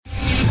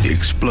The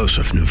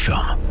explosive new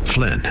film,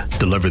 Flynn,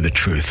 deliver the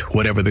truth,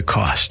 whatever the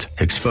cost.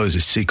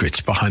 Exposes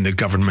secrets behind the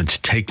government's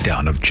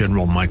takedown of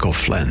General Michael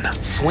Flynn.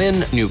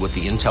 Flynn knew what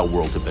the intel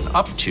world had been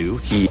up to.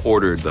 He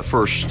ordered the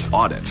first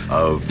audit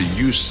of the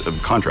use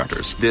of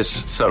contractors.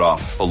 This set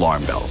off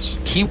alarm bells.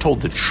 He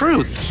told the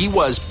truth. He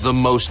was the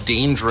most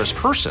dangerous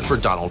person for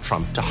Donald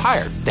Trump to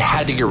hire. They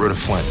had to get rid of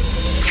Flynn.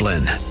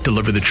 Flynn,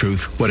 deliver the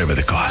truth, whatever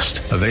the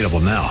cost. Available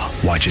now.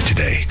 Watch it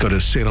today. Go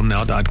to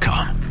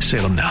salemnow.com.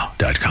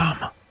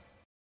 salemnow.com.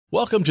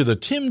 Welcome to the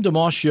Tim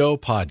DeMoss Show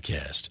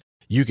podcast.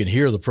 You can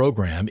hear the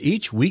program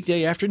each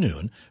weekday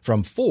afternoon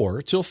from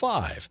 4 till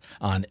 5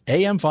 on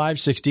AM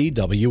 560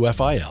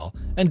 WFIL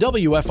and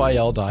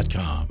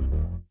WFIL.com.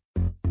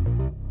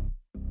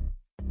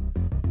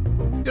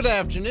 Good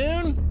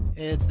afternoon.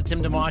 It's the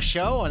Tim DeMoss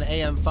Show on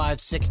AM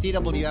 560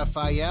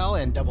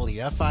 WFIL and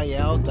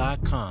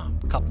WFIL.com.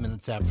 A couple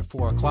minutes after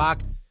 4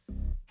 o'clock.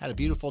 Had a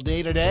beautiful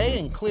day today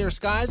and clear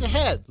skies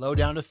ahead. Low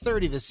down to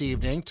 30 this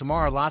evening.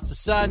 Tomorrow, lots of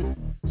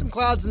sun. Some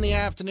clouds in the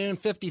afternoon,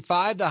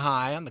 55 the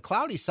high. On the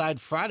cloudy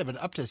side Friday,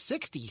 but up to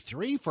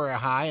 63 for a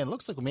high. And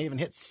looks like we may even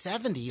hit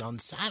 70 on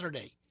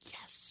Saturday.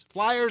 Yes.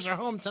 Flyers are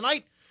home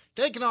tonight,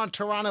 taking on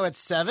Toronto at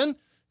 7.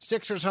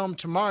 Sixers home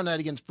tomorrow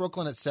night against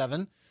Brooklyn at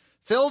 7.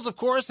 Phils, of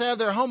course, have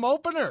their home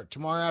opener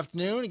tomorrow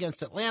afternoon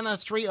against Atlanta,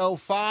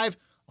 3:05.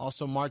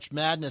 Also, March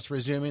Madness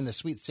resuming the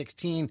Sweet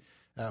 16.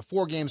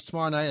 4 games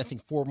tomorrow night, I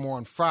think 4 more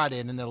on Friday,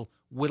 and then they'll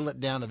whittle it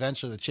down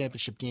eventually, the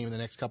championship game in the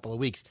next couple of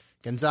weeks.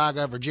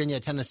 Gonzaga, Virginia,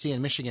 Tennessee,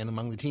 and Michigan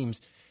among the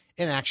teams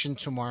in action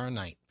tomorrow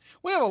night.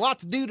 We have a lot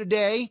to do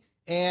today,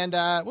 and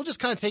we'll just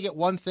kind of take it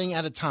one thing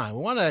at a time.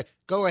 We want to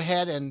go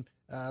ahead and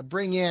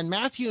bring in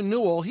Matthew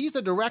Newell. He's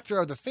the director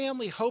of the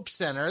Family Hope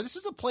Center. This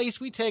is a place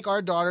we take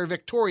our daughter,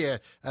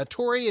 Victoria.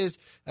 Tori is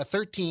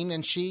 13,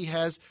 and she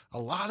has a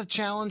lot of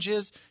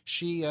challenges.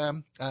 She,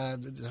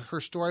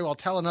 her story I'll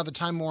tell another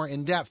time more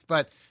in depth.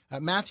 But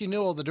Matthew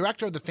Newell, the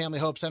director of the Family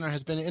Hope Center,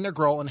 has been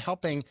integral in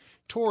helping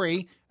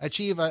Tori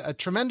achieve a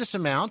tremendous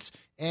amount.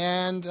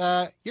 And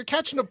you're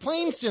catching a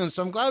plane soon,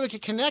 so I'm glad we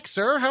could connect,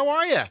 sir. How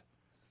are you?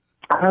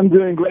 I'm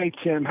doing great,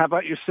 Tim. How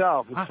about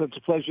yourself? It's such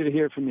a pleasure to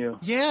hear from you.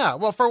 Yeah.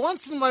 Well, for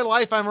once in my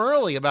life, I'm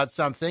early about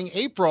something.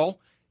 April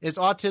is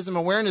Autism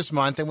Awareness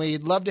Month, and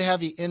we'd love to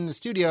have you in the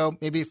studio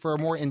maybe for a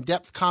more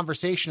in-depth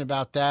conversation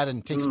about that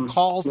and take some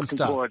calls and stuff.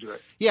 Looking forward to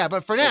it. Yeah,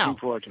 but for now,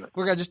 we're going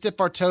to just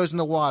dip our toes in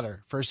the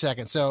water for a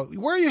second. So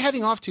where are you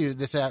heading off to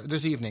this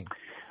evening?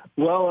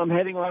 Well, I'm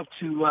heading off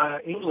to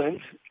England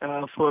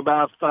for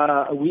about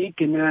a week,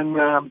 and then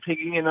I'm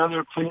taking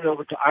another plane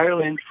over to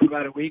Ireland for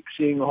about a week,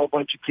 seeing a whole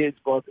bunch of kids,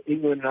 both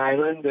England and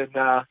Ireland. And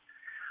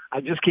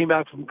I just came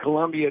back from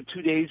Colombia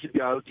 2 days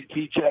ago to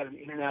teach at an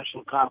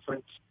international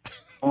conference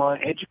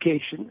on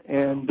education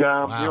and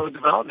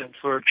neurodevelopment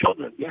for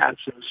children. Yeah,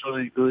 so it's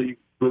really, really,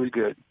 really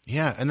good.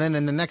 Yeah, and then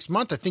in the next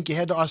month, I think you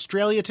head to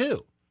Australia,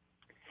 too.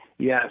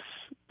 Yes,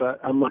 but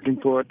I'm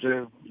looking forward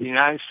to the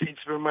United States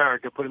of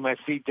America, putting my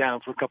feet down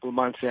for a couple of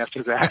months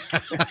after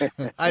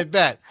that. I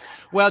bet.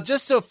 Well,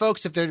 just so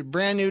folks, if they're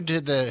brand new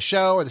to the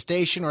show or the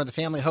station or the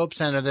Family Hope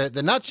Center,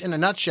 in a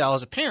nutshell,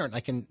 as a parent,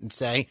 I can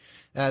say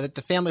that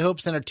the Family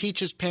Hope Center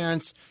teaches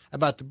parents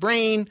about the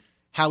brain,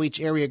 how each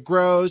area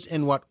grows,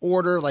 in what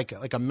order, like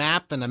a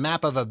map, and a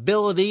map of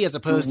ability as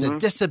opposed to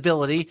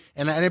disability.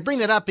 And I bring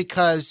that up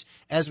because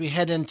as we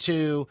head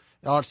into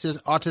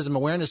Autism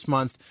Awareness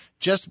Month,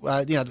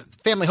 the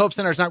Family Hope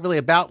Center is not really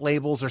about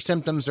labels or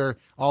symptoms or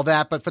all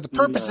that, but for the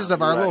purposes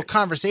of our little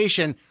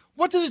conversation,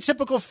 what does a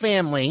typical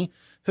family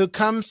who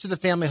comes to the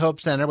Family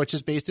Hope Center, which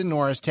is based in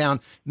Norristown,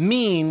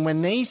 mean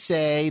when they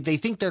say they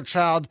think their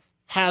child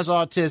has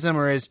autism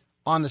or is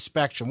on the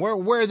spectrum?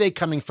 Where are they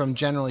coming from,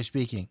 generally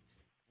speaking?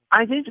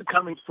 I think they're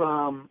coming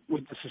from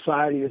what the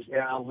society is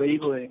now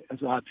labeling as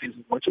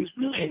autism, which is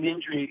really an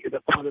injury in the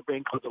part of the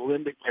brain called the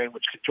limbic brain,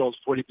 which controls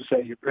 40%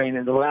 of your brain,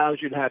 and it allows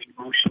you to have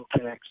emotional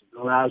connections. It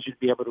allows you to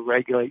be able to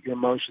regulate your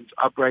emotions,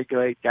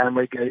 upregulate,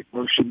 downregulate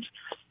emotions,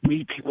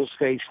 read people's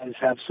faces,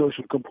 have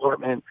social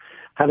comportment,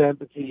 have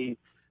empathy,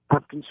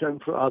 have concern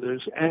for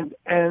others. And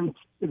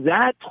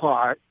that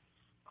part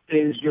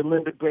is your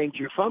limbic brain to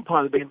your front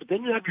part of the brain, but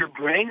then you have your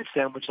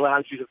brainstem, which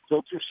allows you to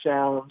filter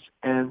sounds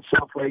and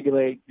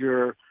self-regulate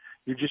your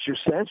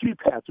sensory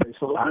pathway.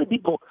 So a lot of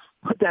people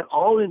put that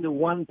all into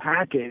one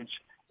package,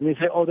 and they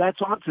say, oh, that's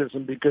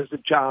autism because the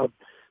child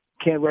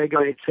can't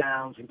regulate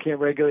sounds and can't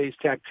regulate his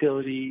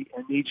tactility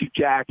and needs your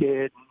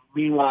jacket.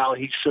 Meanwhile,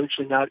 he's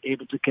socially not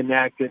able to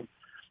connect and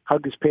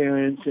hug his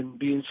parents and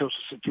be in social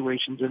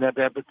situations and have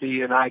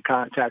empathy and eye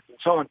contact and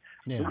so on.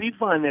 Yeah. So we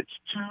find that's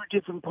 2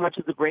 different parts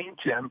of the brain,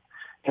 Tim,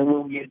 and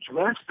when we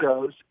address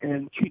those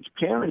and teach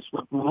parents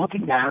what we're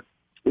looking at,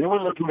 then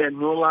we're looking at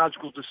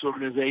neurological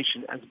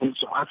disorganization as opposed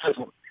to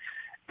autism.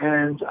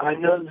 And I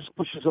know this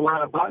pushes a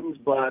lot of buttons,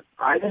 but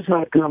I just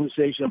had a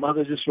conversation. A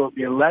mother just wrote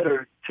me a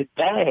letter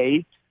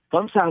today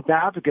from South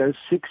Africa,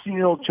 a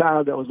 16-year-old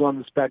child that was on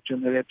the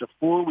spectrum, that after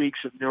 4 weeks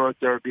of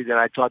neurotherapy that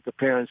I taught the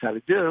parents how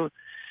to do,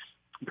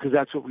 because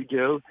that's what we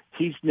do,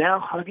 he's now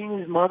hugging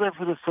his mother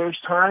for the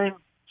first time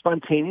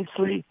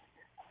spontaneously.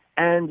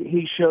 And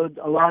he showed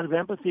a lot of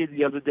empathy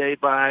the other day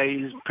by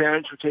his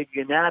parents were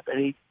taking a nap, and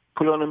he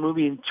put on a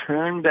movie and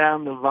turned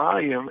down the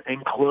volume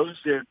and closed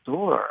their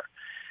door.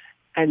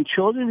 And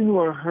children who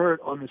are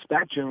hurt on the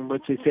spectrum,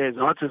 what they say is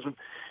autism,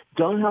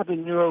 don't have the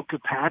neural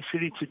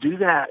capacity to do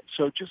that.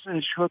 So just in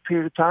a short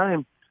period of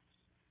time,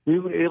 we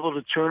were able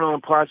to turn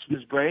on parts of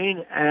his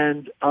brain,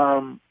 and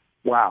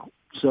wow.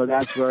 So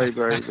that's very,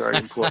 very, very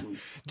important.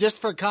 Just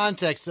for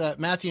context,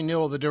 Matthew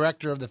Newell, the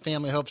director of the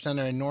Family Hope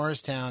Center in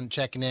Norristown,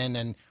 checking in,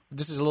 and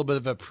this is a little bit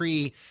of a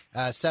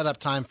pre-setup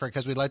time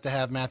because we'd like to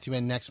have Matthew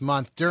in next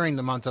month during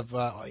the month of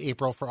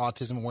April for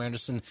Autism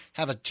Awareness and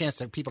have a chance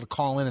for people to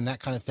call in and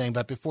that kind of thing.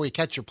 But before you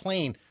catch your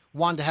plane,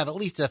 wanted to have at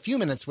least a few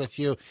minutes with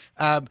you.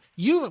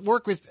 You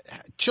work with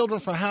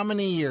children for how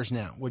many years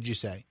now, would you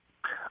say?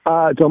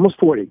 It's almost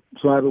 40.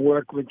 So I've been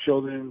working with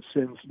children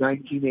since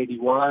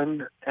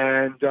 1981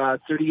 and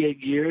 38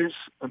 years.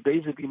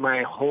 Basically,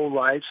 my whole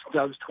life since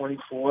I was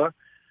 24,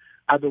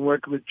 I've been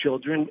working with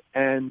children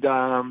and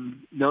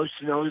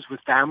nose-to-nose with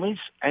families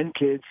and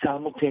kids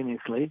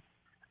simultaneously,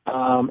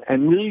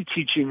 and really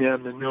teaching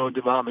them the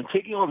neurodevelopment,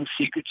 taking all the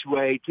secrets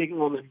away, taking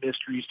all the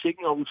mysteries,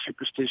 taking all the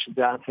superstitions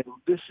out, and saying,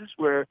 this is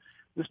where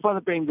this part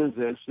of the brain does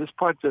this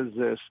part does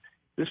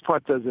this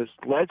part does this.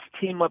 Let's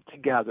team up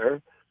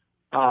together.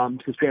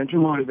 Because parents are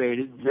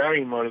motivated,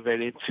 very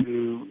motivated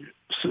to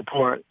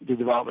support the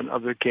development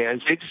of their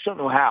kids. They just don't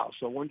know how.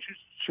 So once you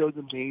show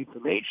them the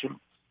information,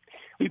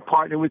 we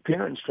partner with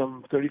parents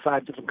from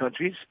 35 different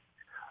countries.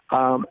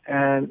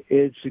 And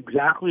it's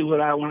exactly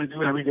what I want to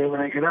do every day when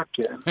I get up,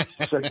 Tim.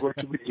 It's like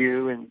working with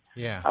you and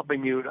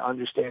helping you to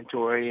understand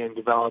Tori and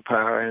develop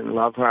her and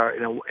love her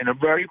in a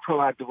very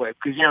proactive way.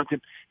 Because, Tim,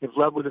 if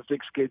love were to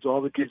fix kids, all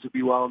the kids would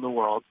be well in the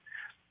world.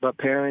 But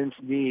parents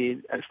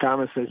need, as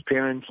Thomas says,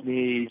 parents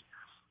need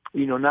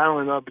not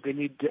only love, but they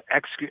need to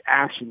execute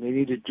action. They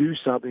need to do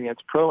something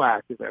that's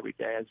proactive every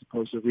day as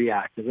opposed to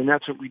reactive. And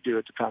that's what we do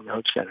at the Family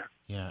Hope Center.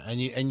 Yeah,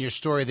 and your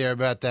story there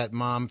about that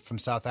mom from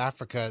South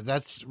Africa,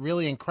 that's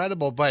really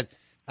incredible. But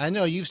I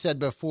know you've said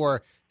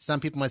before, some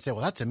people might say,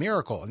 well, that's a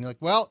miracle. And you're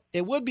like, well,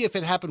 it would be if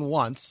it happened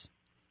once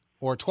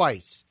or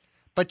twice.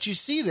 But you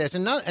see this,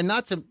 and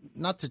not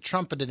to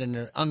trumpet it in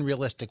an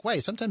unrealistic way.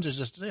 Sometimes there's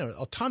just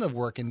a ton of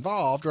work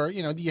involved, or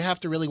you have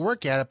to really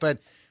work at it. But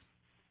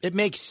it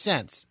makes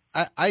sense.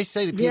 I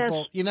say to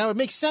people, it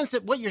makes sense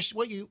that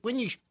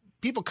when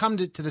people come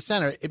to the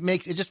center,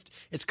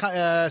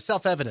 it's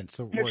self-evident.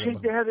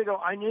 There they go.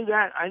 I knew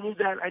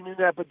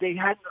that, but they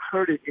hadn't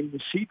heard it in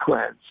the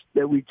sequence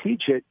that we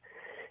teach it.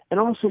 And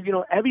also,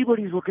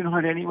 everybody's working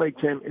hard anyway,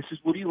 Tim. It's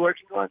just, what are you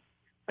working on?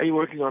 Are you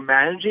working on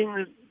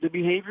managing the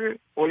behavior,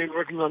 or are you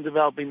working on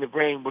developing the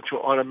brain, which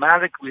will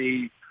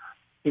automatically,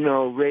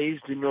 raise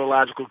the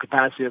neurological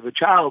capacity of the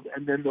child,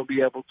 and then they'll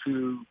be able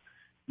to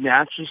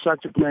naturally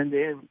start to blend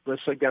in,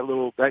 just like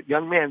that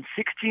young man,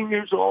 16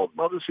 years old.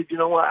 Mother said, you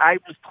know what? I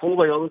was told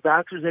by all the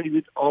doctors that he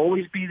would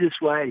always be this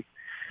way.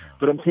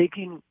 But I'm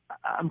taking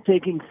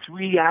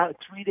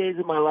 3 days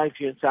of my life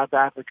here in South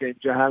Africa, in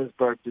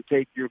Johannesburg, to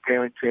take your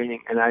parent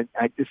training, and I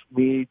just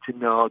need to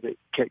know that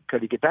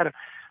could he get better.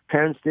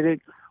 Parents did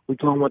it. We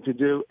told him what to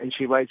do, and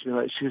she writes me,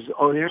 she says,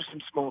 here's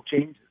some small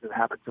changes that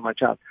happened to my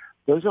child.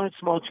 Those aren't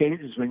small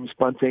changes when you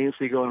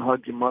spontaneously go and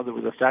hug your mother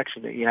with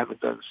affection that you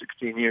haven't done in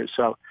 16 years.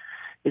 So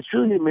it's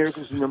really the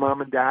miracles in the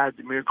mom and dad,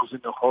 the miracles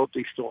in the hope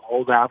they still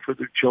hold out for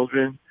their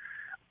children.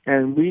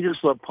 And we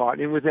just love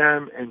partnering with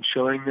them and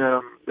showing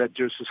them that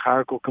there's this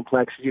hierarchical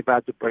complexity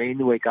about the brain,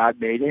 the way God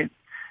made it.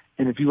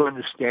 And if you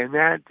understand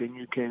that, then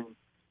you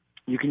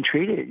can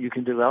treat it, you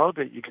can develop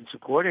it, you can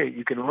support it,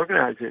 you can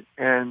organize it.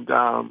 And,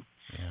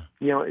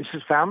 it's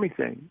this family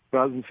thing.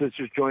 Brothers and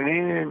sisters join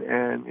in,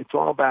 and it's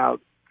all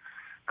about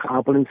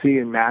competency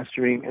and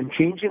mastering and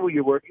changing what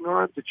you're working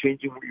on to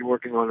changing what you're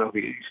working on over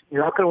here.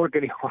 You're not going to work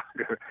any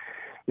harder.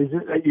 It's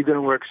just that you're going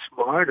to work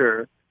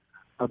smarter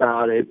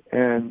about it,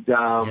 and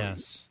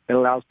it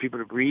allows people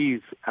to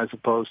breathe as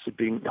opposed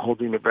to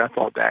holding their breath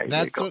all day.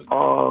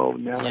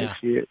 I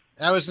see it.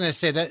 I was going to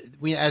say that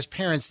we, as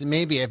parents,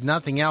 maybe if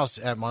nothing else,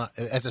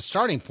 as a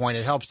starting point,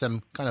 it helps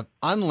them kind of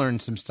unlearn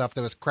some stuff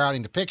that was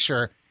crowding the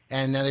picture,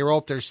 and then they roll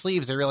up their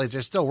sleeves. They realize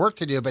there's still work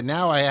to do, but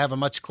now I have a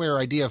much clearer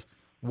idea of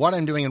what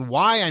I'm doing and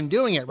why I'm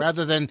doing it,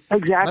 rather than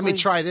let me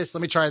try this,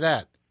 let me try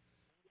that.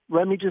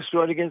 Let me just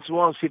throw it against the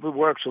wall and see if it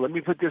works. So let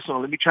me put this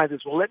on. Let me try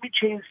this. Well, let me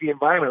change the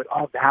environment.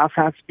 The house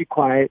has to be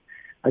quiet.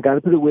 I got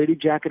to put a weighted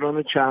jacket on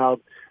the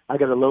child. I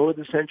got to lower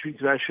the sensory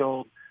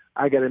threshold.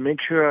 I got to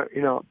make sure,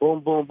 boom,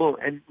 boom, boom.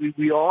 And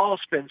we all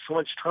spend so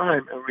much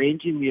time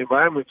arranging the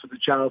environment for the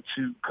child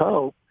to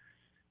cope,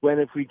 when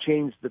if we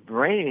change the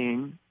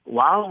brain,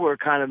 while we're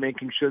kind of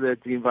making sure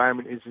that the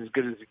environment is as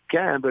good as it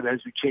can, but as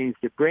we change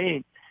the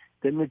brain,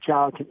 then the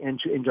child can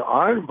enter into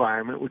our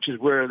environment, which is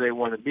where they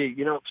want to be.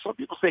 Some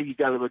people say you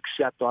got to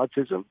accept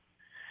autism,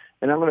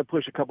 and I'm going to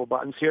push a couple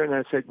buttons here. And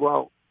I said,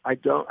 well, I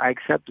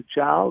accept the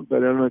child, but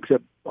I don't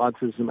accept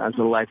autism as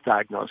a life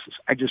diagnosis.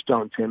 I just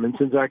don't, Tim. And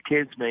since our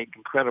kids make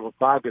incredible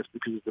progress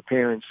because of the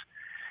parents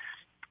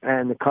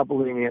and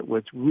coupling it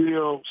with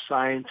real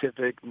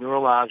scientific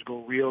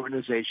neurological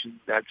reorganization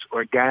that's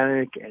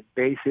organic and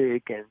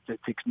basic and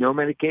that takes no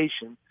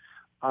medication,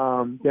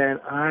 then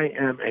I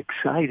am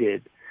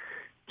excited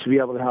to be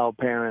able to help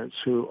parents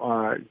who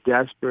are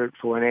desperate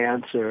for an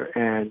answer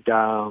and,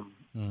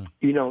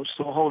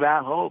 still hold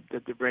out hope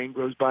that the brain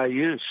grows by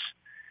use.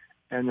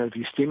 And if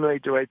you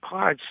stimulate the right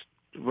parts,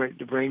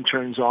 the brain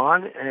turns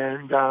on,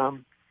 and,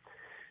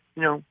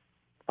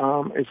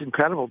 it's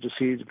incredible to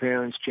see the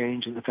parents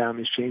change and the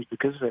families change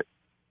because of it.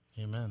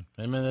 Amen.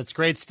 That's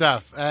great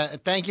stuff.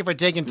 Thank you for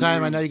taking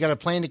time. I know you got a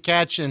plane to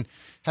catch, and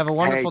have a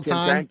wonderful Tim,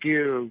 time. Thank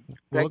you.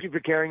 Thank you for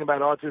caring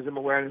about Autism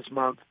Awareness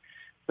Month.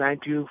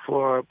 Thank you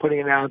for putting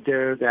it out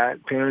there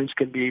that parents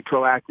can be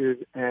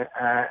proactive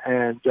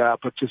and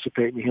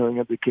participate in the healing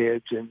of the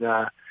kids. And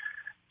I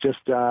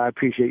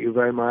appreciate you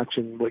very much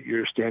and what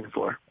you're standing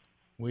for.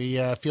 We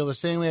feel the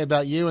same way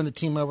about you and the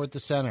team over at the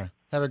center.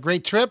 Have a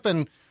great trip,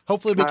 and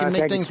hopefully we can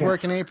make things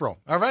work in April.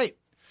 All right.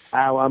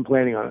 I'm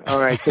planning on it. All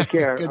right. Take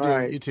care. Good All day.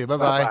 right. You too.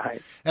 Bye-bye. Bye-bye.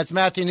 That's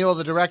Matthew Newell,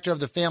 the director of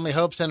the Family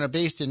Hope Center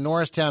based in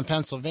Norristown,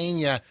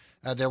 Pennsylvania.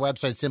 Their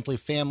website, simply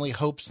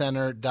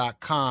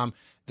FamilyHopeCenter.com.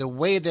 The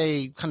way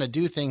they kind of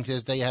do things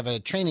is they have a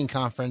training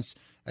conference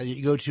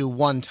you go to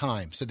one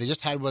time. So they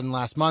just had one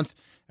last month,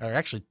 or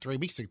actually 2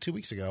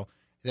 weeks ago.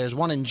 There's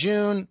one in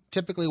June,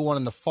 typically one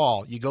in the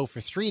fall. You go for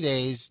 3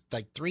 days,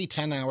 like 3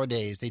 10-hour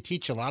days. They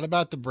teach a lot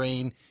about the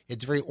brain.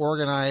 It's very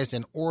organized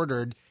and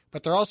ordered,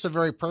 but they're also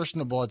very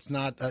personable. It's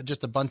not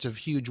just a bunch of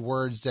huge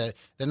words that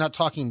they're not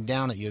talking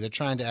down at you. They're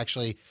trying to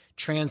actually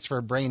transfer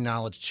brain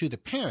knowledge to the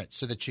parents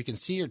so that you can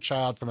see your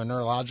child from a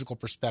neurological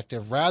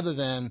perspective rather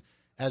than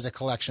as a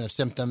collection of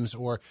symptoms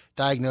or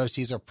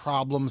diagnoses or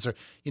problems, or,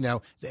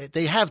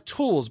 they have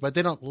tools, but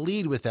they don't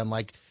lead with them.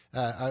 Like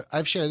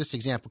I've shared this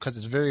example because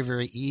it's very,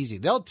 very easy.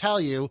 They'll tell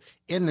you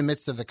in the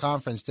midst of the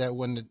conference that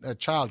when a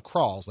child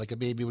crawls, like a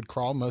baby would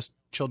crawl, most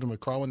children would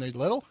crawl when they're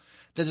little,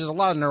 that there's a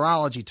lot of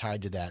neurology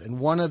tied to that. And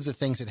one of the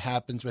things that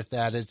happens with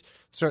that is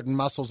certain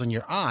muscles in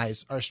your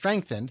eyes are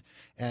strengthened,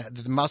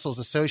 the muscles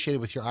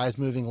associated with your eyes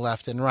moving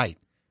left and right,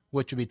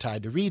 which would be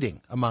tied to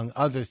reading, among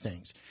other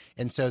things.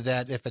 And so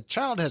that if a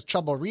child has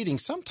trouble reading,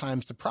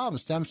 sometimes the problem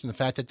stems from the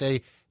fact that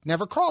they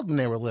never crawled when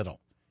they were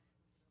little.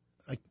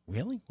 Like,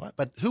 really? What?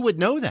 But who would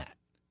know that?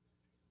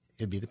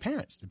 It'd be the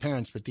parents. The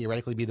parents would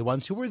theoretically be the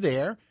ones who were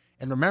there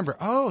and remember,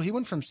 he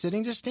went from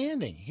sitting to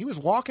standing. He was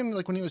walking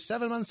like when he was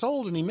 7 months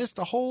old and he missed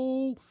the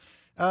whole,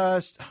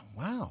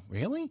 wow,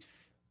 really?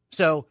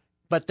 So,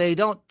 but they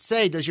don't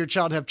say, does your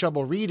child have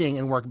trouble reading,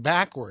 and work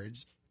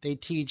backwards. They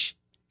teach,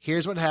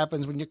 here's what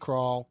happens when you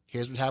crawl.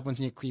 Here's what happens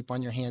when you creep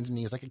on your hands and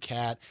knees like a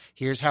cat.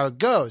 Here's how it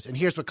goes. And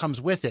here's what comes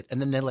with it.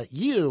 And then they let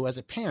you, as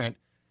a parent,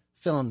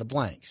 fill in the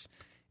blanks.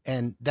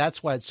 And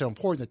that's why it's so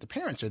important that the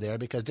parents are there,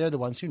 because they're the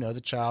ones who know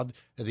the child.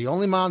 They're the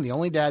only mom, the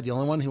only dad, the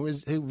only one who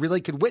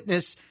really could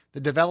witness the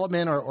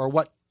development or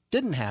what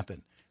didn't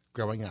happen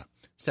growing up.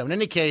 So in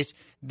any case,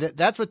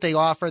 that's what they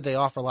offer. They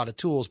offer a lot of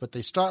tools, but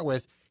they start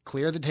with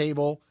clear the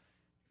table,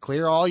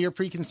 clear all your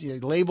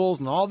preconceived labels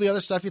and all the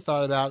other stuff you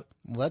thought about.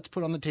 Let's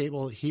put on the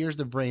table. Here's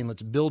the brain.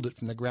 Let's build it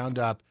from the ground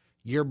up.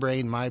 Your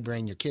brain, my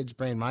brain, your kid's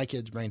brain, my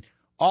kid's brain,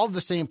 all the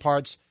same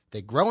parts.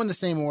 They grow in the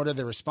same order.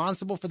 They're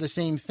responsible for the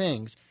same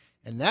things.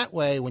 And that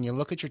way, when you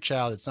look at your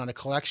child, it's not a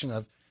collection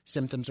of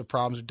symptoms or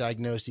problems or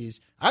diagnoses.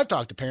 I've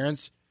talked to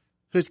parents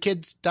whose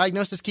kids'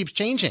 diagnosis keeps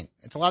changing.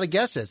 It's a lot of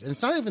guesses. And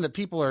it's not even that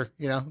people are,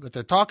 that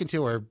they're talking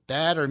to are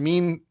bad or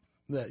mean,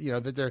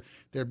 that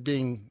they're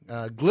being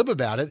glib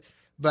about it.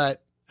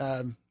 But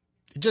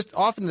just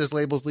often those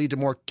labels lead to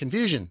more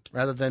confusion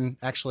rather than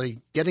actually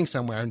getting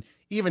somewhere. And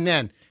even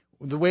then,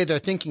 the way they're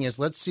thinking is,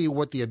 let's see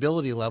what the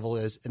ability level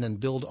is and then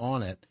build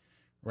on it,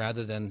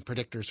 rather than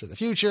predictors for the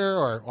future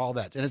or all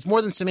that. And it's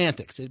more than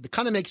semantics. It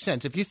kind of makes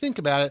sense. If you think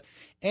about it,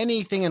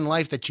 anything in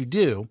life that you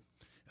do,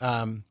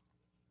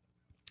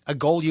 a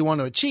goal you want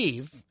to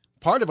achieve,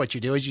 part of what you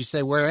do is you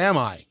say, where am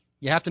I?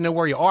 You have to know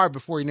where you are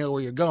before you know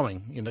where you're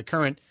going. In the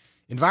current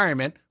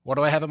environment, what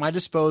do I have at my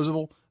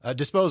disposal,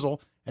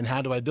 and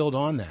how do I build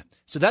on that?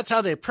 So that's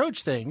how they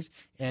approach things.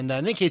 And in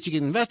any case, you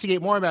can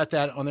investigate more about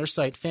that on their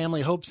site,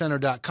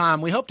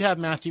 FamilyHopeCenter.com. We hope to have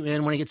Matthew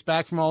in when he gets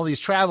back from all these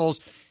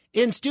travels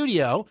in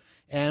studio,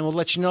 and we'll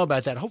let you know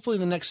about that, hopefully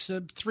in the next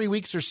 3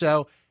 weeks or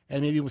so.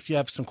 And maybe if you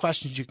have some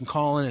questions, you can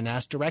call in and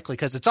ask directly,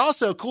 because it's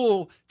also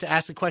cool to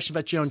ask a question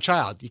about your own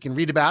child. You can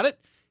read about it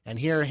and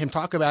hear him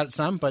talk about it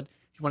some, but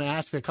if you want to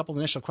ask a couple of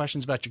initial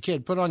questions about your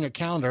kid, put it on your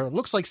calendar. It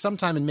looks like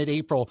sometime in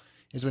mid-April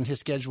is when his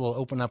schedule will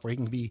open up where he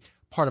can be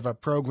part of our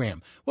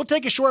program. We'll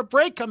take a short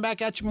break, come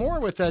back at you more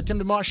with Tim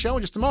DeMoss Show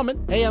in just a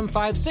moment. AM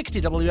 560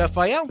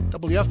 WFIL,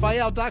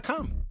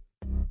 WFIL.com.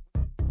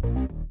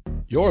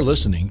 You're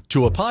listening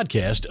to a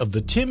podcast of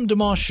The Tim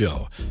DeMoss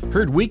Show,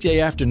 heard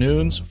weekday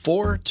afternoons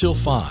 4 till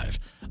 5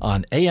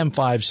 on AM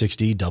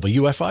 560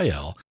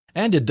 WFIL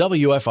and at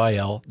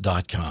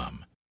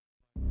WFIL.com.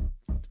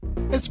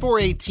 It's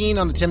 4:18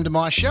 on the Tim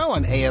DeMoss Show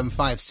on AM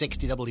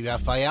 560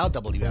 WFIL,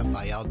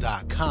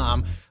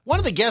 WFIL.com. One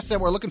of the guests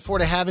that we're looking forward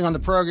to having on the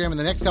program in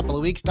the next couple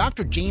of weeks,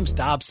 Dr. James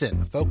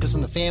Dobson, a focus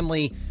on the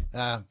family.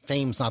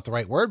 Fame's not the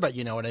right word, but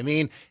you know what I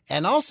mean.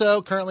 And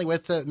also currently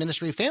with the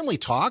Ministry Family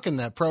Talk and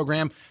the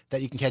program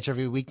that you can catch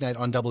every weeknight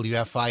on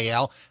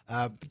WFIL.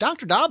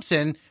 Dr.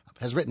 Dobson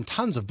has written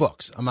tons of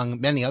books,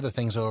 among many other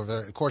things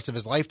over the course of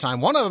his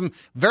lifetime. One of them,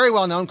 very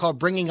well known, called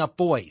Bringing Up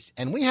Boys.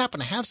 And we happen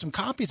to have some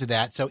copies of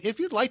that. So if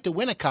you'd like to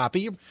win a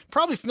copy, you're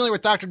probably familiar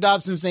with Dr.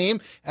 Dobson's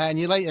name and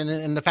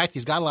the fact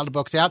he's got a lot of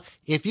books out.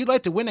 If you'd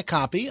like to win a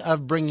copy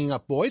of Bringing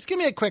Up Boys, give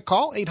me a quick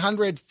call,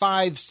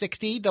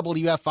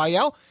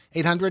 800-560-WFIL.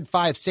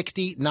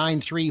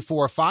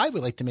 800-560-9345. We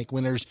like to make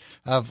winners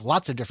of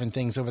lots of different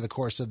things over the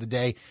course of the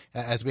day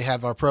as we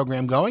have our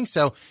program going.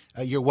 So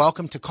you're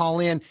welcome to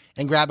call in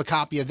and grab a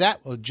copy of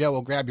that. Well, Joe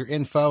will grab your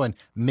info and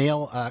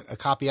mail a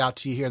copy out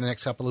to you here in the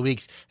next couple of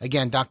weeks.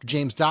 Again, Dr.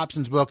 James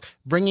Dobson's book,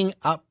 Bringing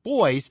Up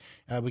Boys.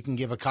 We can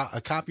give a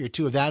copy or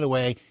two of that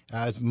away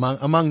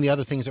among the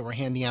other things that we're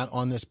handing out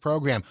on this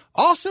program.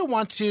 Also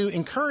want to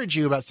encourage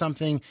you about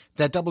something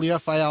that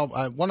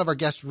WFIL, one of our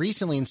guests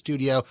recently in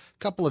studio, a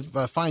couple of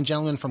fine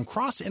gentlemen from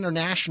Cross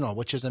International,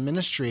 which is a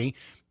ministry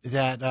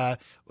that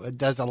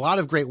does a lot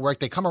of great work.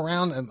 They come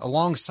around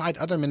alongside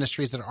other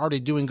ministries that are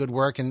already doing good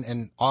work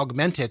and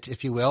augment it,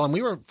 if you will. And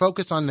we were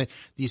focused on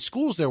these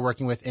schools they're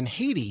working with in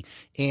Haiti.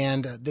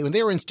 And when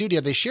they were in studio,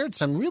 they shared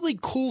some really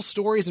cool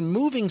stories and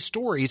moving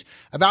stories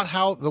about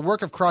how the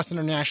work of Cross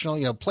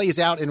International, plays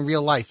out in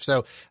real life.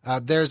 So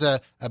there's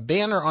a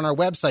banner on our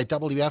website,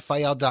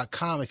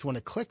 WFIL.com. If you want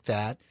to click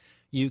that,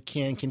 you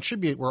can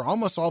contribute. We're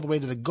almost all the way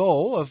to the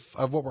goal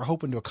of what we're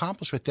hoping to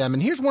accomplish with them.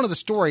 And here's one of the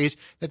stories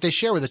that they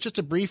share with us, just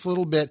a brief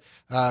little bit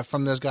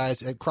from those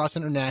guys at Cross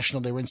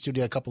International. They were in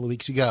studio a couple of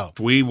weeks ago.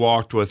 We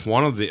walked with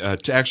one of the,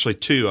 actually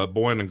two, a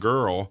boy and a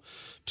girl,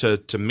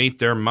 to meet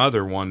their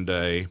mother one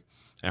day,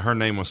 and her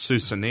name was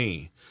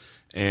Susani.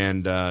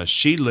 And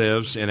she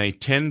lives in a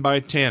 10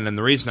 by 10. And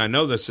the reason I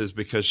know this is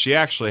because she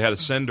actually had a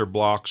cinder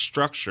block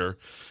structure,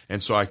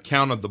 and so I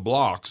counted the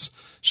blocks.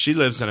 She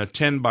lives in a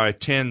 10 by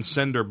 10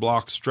 cinder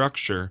block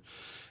structure,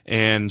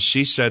 and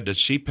she said that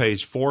she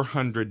pays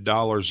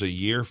 $400 a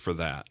year for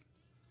that.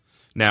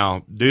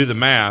 Now, do the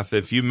math.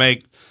 If you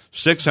make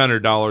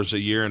 $600 a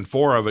year and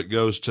 $400 of it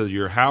goes to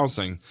your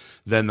housing,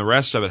 then the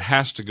rest of it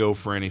has to go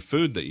for any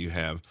food that you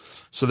have.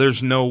 So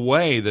there's no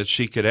way that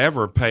she could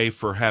ever pay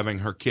for having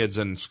her kids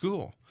in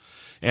school.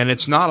 And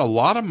it's not a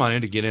lot of money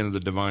to get into the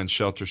Divine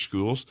Shelter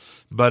schools,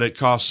 but it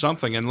costs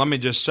something. And let me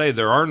just say,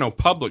 there are no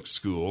public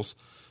schools.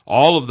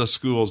 All of the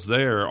schools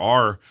there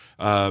are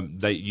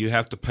that you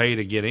have to pay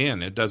to get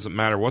in. It doesn't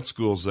matter what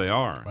schools they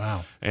are.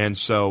 Wow. And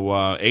so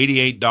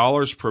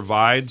 $88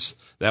 provides,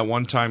 that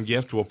one-time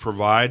gift will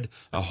provide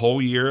a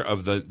whole year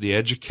of the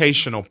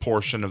educational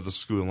portion of the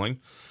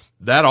schooling.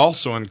 That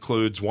also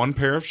includes one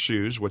pair of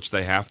shoes, which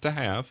they have to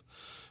have,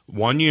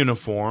 one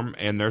uniform,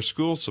 and their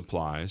school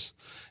supplies.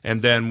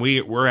 And then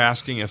we're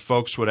asking if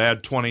folks would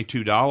add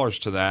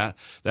 $22 to that.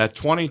 That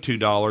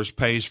 $22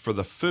 pays for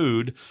the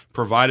food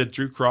provided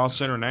through Cross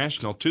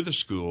International to the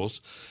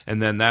schools,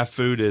 and then that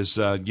food is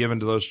given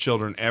to those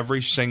children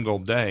every single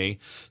day.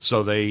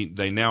 So they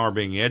now are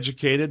being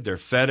educated. They're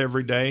fed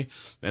every day.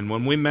 And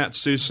when we met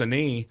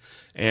Susani,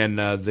 and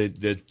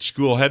the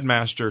school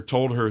headmaster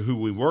told her who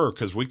we were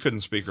because we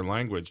couldn't speak her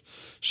language,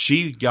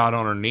 she got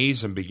on her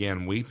knees and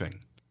began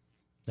weeping.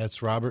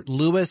 That's Robert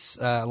Lewis,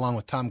 along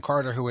with Tom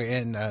Carter, who were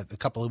in a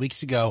couple of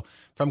weeks ago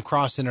from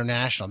Cross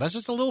International. That's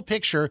just a little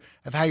picture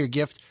of how your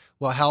gift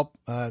will help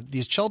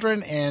these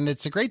children, and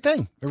it's a great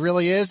thing. It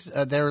really is.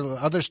 There are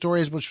other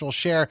stories which we'll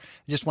share.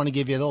 I just want to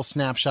give you a little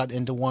snapshot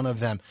into one of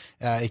them.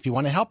 If you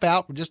want to help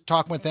out, we're just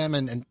talking with them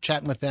and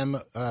chatting with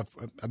them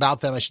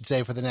about them, I should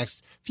say, for the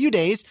next few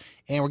days.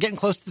 And we're getting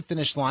close to the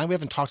finish line. We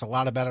haven't talked a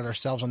lot about it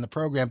ourselves on the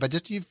program, but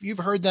just you've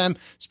heard them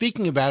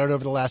speaking about it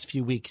over the last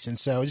few weeks. And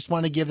so I just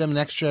want to give them an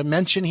extra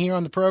mention here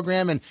on the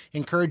program and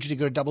encourage you to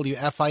go to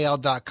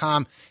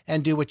WFIL.com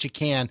and do what you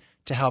can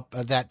to help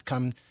that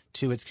come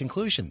to its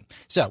conclusion.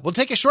 So we'll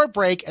take a short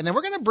break, and then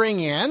we're going to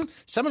bring in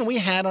someone we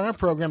had on our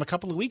program a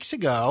couple of weeks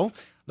ago.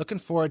 Looking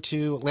forward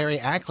to Larry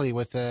Ackley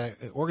with an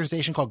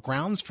organization called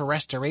Grounds for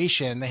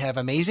Restoration. They have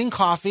amazing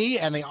coffee,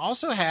 and they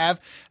also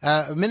have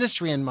a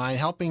ministry in mind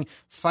helping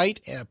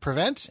fight,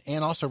 prevent,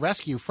 and also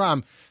rescue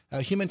from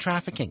human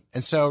trafficking.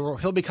 And so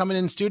he'll be coming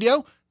in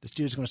studio. The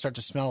studio's going to start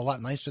to smell a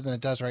lot nicer than it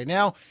does right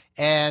now.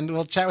 And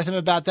we'll chat with him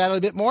about that a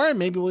little bit more, and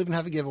maybe we'll even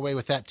have a giveaway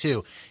with that,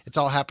 too. It's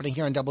all happening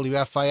here on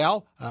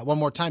WFIL. One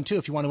more time, too,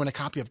 if you want to win a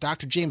copy of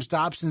Dr. James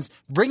Dobson's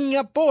Bringing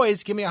Up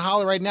Boys, give me a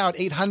holler right now at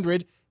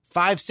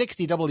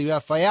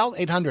 800-560-WFIL,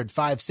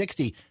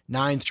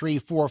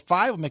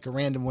 800-560-9345. We'll make a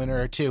random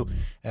winner or two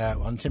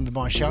on Tim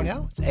DeMoss Show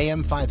now. It's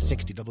AM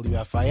 560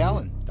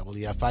 WFIL and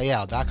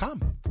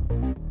WFIL.com.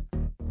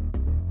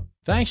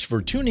 Thanks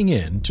for tuning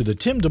in to the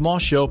Tim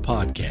DeMoss Show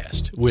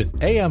podcast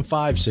with AM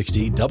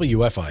 560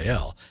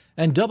 WFIL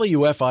and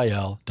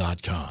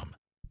WFIL.com.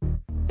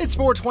 It's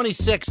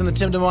 426 on the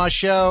Tim DeMoss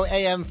Show,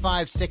 AM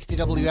 560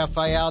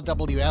 WFIL,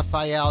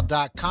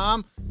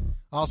 WFIL.com.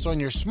 Also on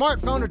your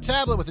smartphone or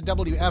tablet with the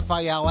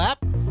WFIL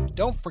app.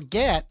 Don't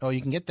forget,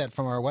 you can get that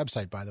from our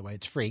website, by the way.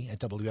 It's free at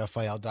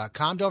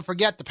WFIL.com. Don't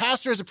forget the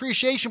Pastor's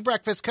Appreciation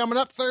Breakfast coming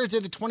up Thursday,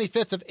 the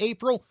 25th of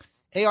April.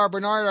 A.R.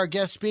 Bernard, our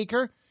guest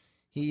speaker.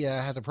 He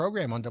has a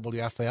program on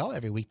WFIL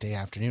every weekday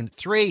afternoon at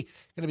 3.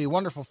 Going to be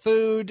wonderful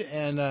food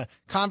and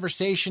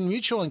conversation,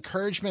 mutual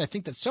encouragement. I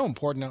think that's so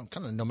important,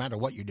 kind of no matter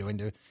what you're doing,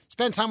 to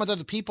spend time with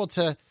other people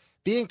to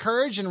be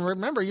encouraged. And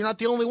remember, you're not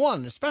the only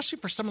one, especially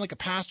for someone like a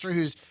pastor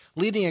who's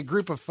leading a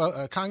group of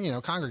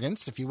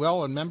congregants, if you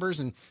will, and members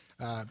and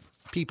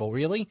people,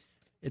 really.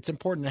 It's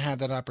important to have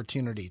that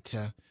opportunity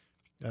to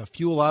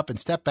fuel up and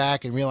step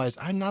back and realize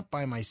I'm not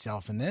by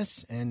myself in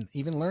this, and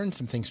even learn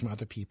some things from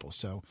other people.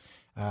 So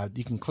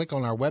you can click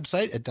on our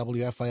website at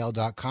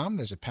WFIL.com.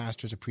 There's a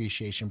Pastor's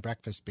Appreciation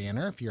Breakfast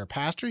banner. If you're a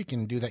pastor, you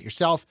can do that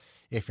yourself.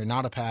 If you're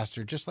not a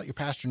pastor, just let your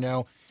pastor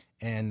know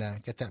and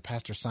get that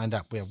pastor signed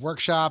up. We have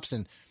workshops,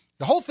 and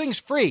the whole thing's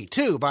free,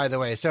 too, by the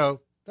way.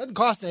 So it doesn't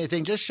cost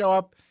anything. Just show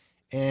up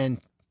and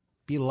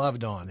be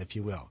loved on, if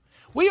you will.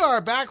 We are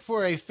back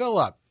for a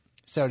fill-up,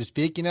 so to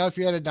speak. You know, if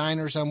you're at a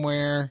diner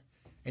somewhere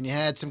and you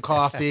had some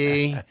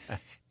coffee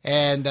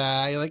and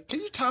you're like, can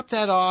you top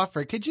that off?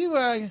 Or could you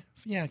like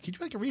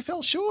a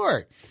refill?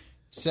 Sure.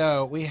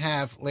 So we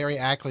have Larry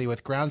Ackley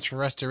with Grounds for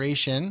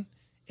Restoration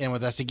in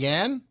with us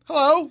again.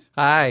 Hello.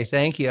 Hi,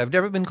 thank you. I've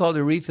never been called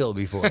a refill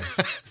before.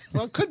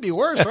 Well, it could be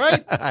worse,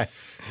 right?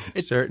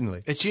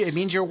 Certainly. It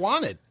means you're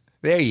wanted.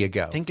 There you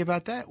go. Think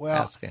about that. Well,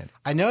 outstanding.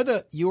 I know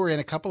that you were in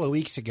a couple of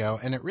weeks ago,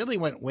 and it really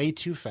went way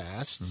too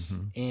fast.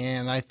 Mm-hmm.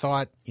 And I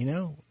thought,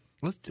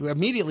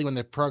 immediately when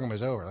the program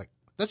was over,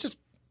 let's just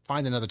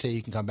find another day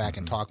you can come back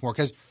and talk more,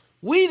 because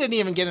we didn't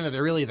even get into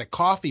the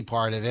coffee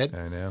part of it.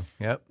 I know.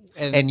 Yep.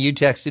 And you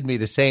texted me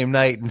the same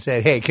night and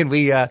said, hey, can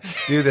we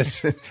do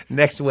this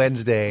next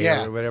Wednesday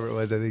or whatever it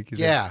was, I think you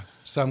said. Yeah.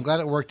 So I'm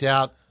glad it worked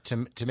out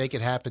to make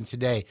it happen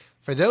today.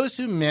 For those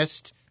who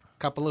missed a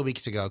couple of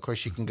weeks ago, of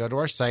course, you can go to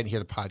our site and hear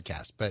the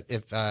podcast, but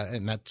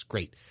and that's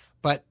great.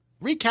 But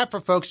recap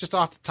for folks just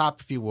off the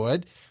top, if you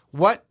would,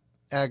 what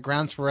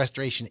Grounds for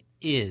Restoration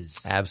is.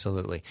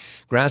 Absolutely.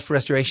 Grounds for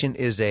Restoration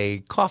is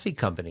a coffee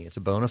company. It's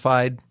a bona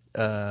fide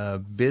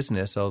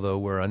business, although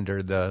we're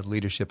under the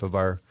leadership of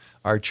our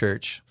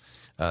church,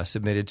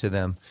 submitted to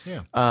them.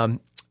 Yeah.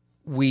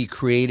 We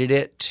created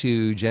it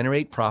to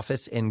generate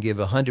profits and give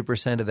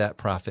 100% of that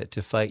profit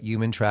to fight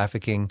human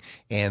trafficking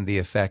and the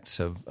effects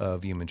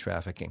of human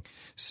trafficking.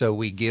 So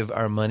we give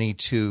our money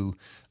to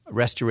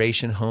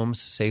restoration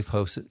homes, safe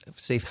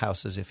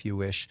houses, if you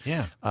wish,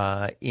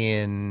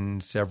 in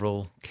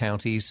several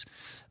counties.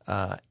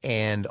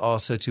 And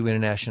also to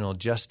International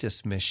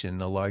Justice Mission,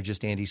 the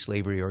largest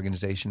anti-slavery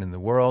organization in the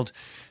world,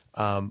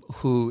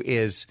 who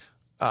is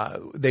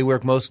they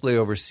work mostly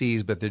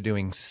overseas, but they're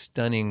doing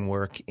stunning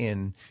work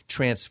in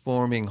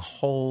transforming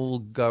whole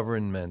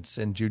governments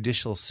and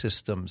judicial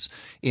systems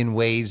in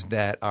ways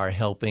that are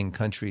helping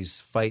countries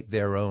fight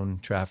their own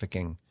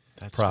trafficking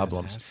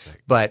problems.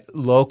 Fantastic. But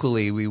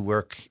locally, we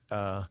work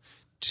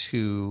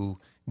to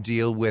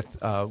deal with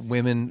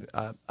women,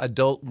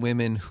 adult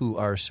women who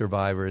are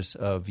survivors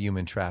of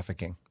human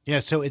trafficking. Yeah,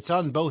 so it's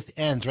on both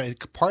ends, right?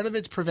 Part of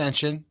it's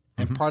prevention,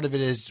 and part of it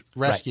is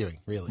rescuing,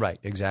 really. Right,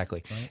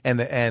 exactly. Right?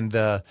 And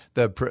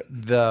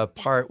the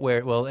part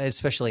where, well,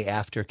 especially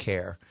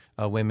aftercare,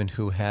 women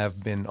who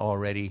have been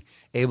already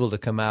able to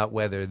come out,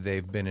 whether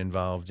they've been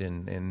involved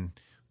in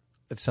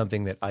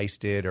something that ICE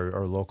did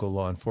or local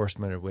law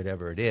enforcement or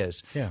whatever it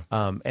is. Yeah.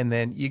 And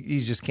then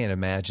you just can't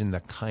imagine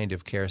the kind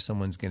of care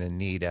someone's going to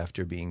need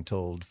after being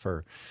told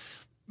for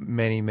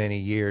many, many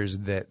years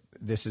that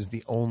this is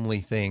the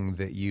only thing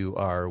that you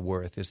are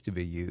worth, is to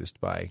be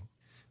used by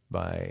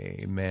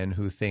men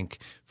who think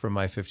for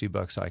my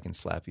 $50 I can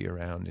slap you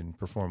around and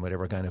perform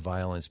whatever kind of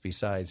violence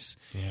besides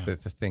the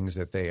things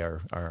that they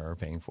are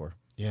paying for.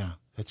 Yeah.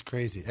 That's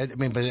crazy. I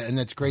mean, and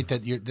that's great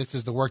that this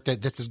is the work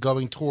that this is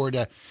going toward.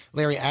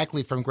 Larry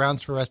Ackley from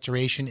Grounds for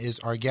Restoration is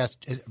our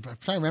guest. I'm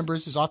trying to remember,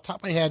 this is off the top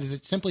of my head. Is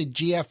it simply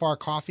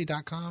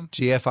GFRcoffee.com?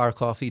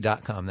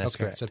 GFRcoffee.com, that's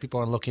correct. So people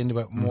want to look into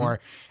it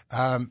more.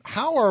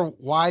 How or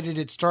why did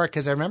it start?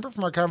 Because I remember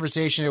from our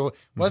conversation, it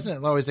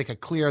wasn't always like a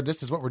clear,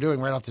 this is what we're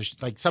doing right off the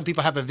like some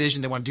people have a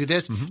vision, they want to do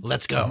this,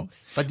 let's go.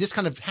 But this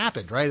kind of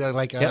happened, right?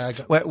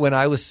 When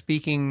I was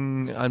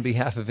speaking on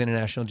behalf of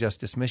International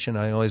Justice Mission,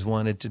 I always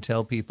wanted to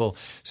tell people,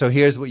 so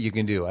here's what you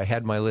can do. I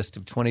had my list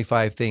of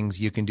 25 things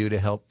you can do to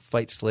help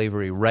fight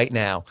slavery right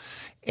now.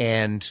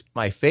 And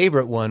my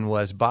favorite one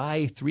was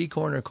buy 3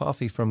 Corner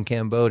Coffee from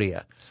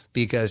Cambodia,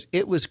 because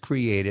it was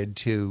created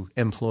to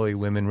employ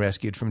women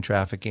rescued from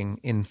trafficking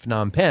in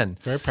Phnom Penh.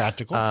 Very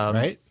practical,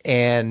 right?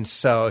 And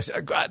so I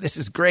said, God, this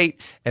is great.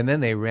 And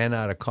then they ran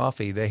out of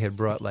coffee. They had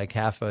brought like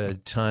half a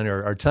ton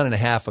or a ton and a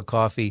half of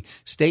coffee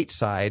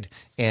stateside.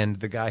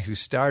 And the guy who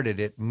started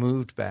it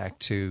moved back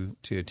to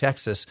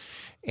Texas.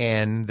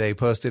 And they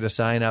posted a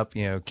sign up,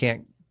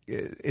 can't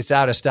it's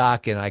out of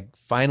stock, and I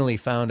finally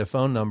found a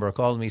phone number,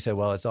 called me, said,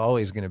 well, it's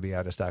always going to be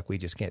out of stock. We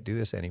just can't do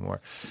this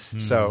anymore.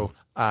 So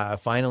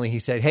finally he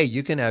said, hey,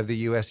 you can have the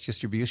U.S.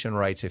 distribution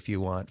rights if you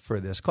want for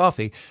this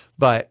coffee,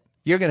 but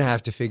you're going to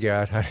have to figure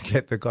out how to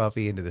get the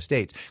coffee into the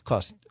States. It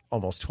costs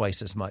almost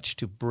twice as much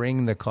to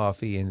bring the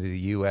coffee into the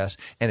U.S.,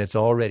 and it's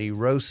already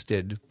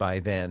roasted by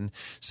then.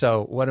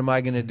 So what am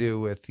I going to do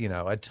with,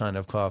 a ton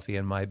of coffee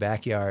in my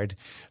backyard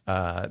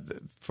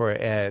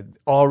for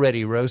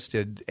already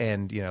roasted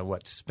and,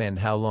 spend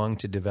how long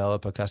to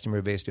develop a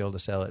customer base to be able to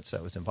sell it? So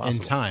it was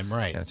impossible. In time,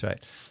 right. That's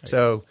right.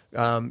 So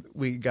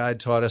God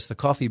taught us the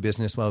coffee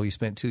business while we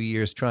spent 2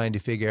 years trying to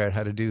figure out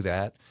how to do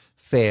that.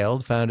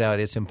 Failed, found out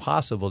it's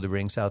impossible to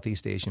bring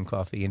Southeast Asian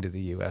coffee into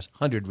the U.S.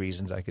 100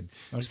 reasons. I could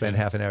spend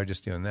half an hour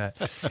just doing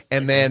that.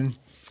 And then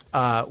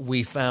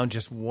we found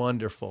just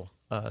wonderful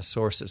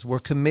sources. We're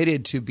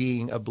committed to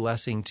being a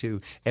blessing to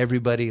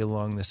everybody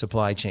along the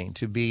supply chain,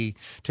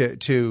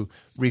 to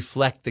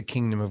reflect the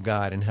kingdom of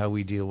God and how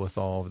we deal with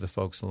all of the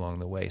folks along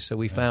the way. So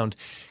we found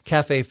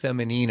Cafe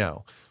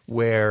Femenino,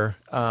 where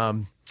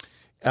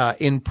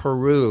in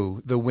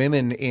Peru, the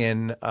women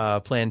in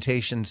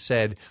plantations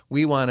said,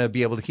 we want to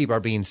be able to keep our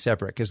beans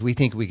separate because we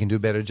think we can do a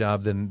better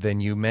job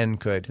than you men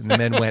could. And the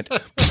men went,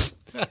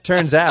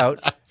 turns out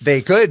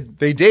they could.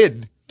 They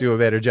did do a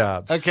better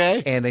job.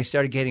 Okay. And they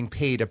started getting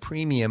paid a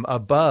premium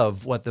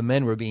above what the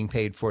men were being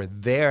paid for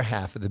their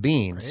half of the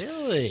beans.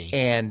 Really?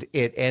 And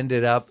it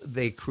ended up,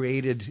 they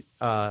created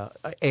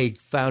a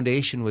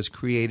foundation was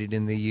created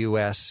in the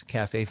U.S.,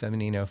 Cafe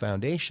Femenino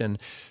Foundation,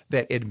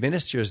 that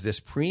administers this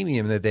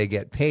premium that they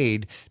get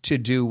paid to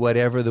do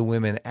whatever the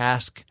women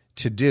ask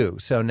to do.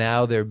 So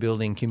now they're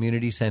building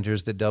community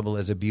centers that double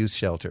as abuse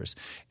shelters,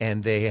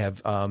 and they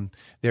have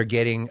they're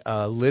getting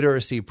a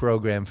literacy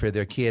program for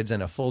their kids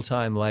and a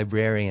full-time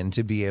librarian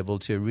to be able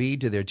to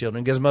read to their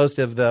children because most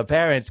of the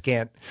parents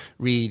can't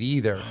read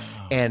either.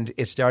 Wow. And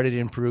it started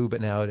in Peru,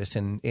 but now it's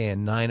in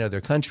 9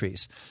 other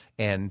countries.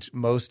 And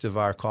most of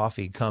our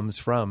coffee comes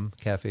from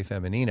Cafe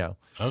Femenino.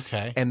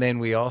 Okay. And then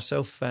we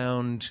also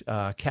found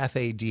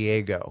Cafe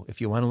Diego.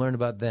 If you want to learn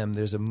about them,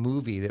 there's a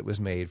movie that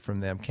was made from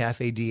them,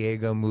 Cafe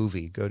Diego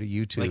movie. Go to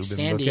YouTube like and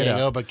San look Diego,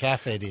 it up. but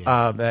Cafe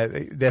Diego.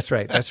 That's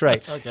right. That's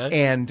right.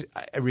 Okay. And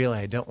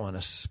I don't want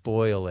to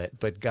spoil it,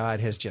 but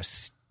God has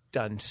just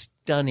done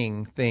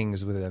stunning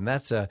things with them.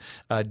 That's a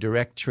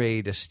direct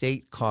trade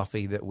estate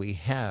coffee that we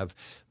have.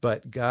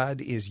 But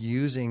God is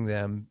using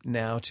them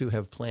now to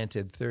have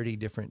planted 30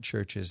 different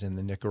churches in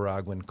the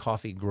Nicaraguan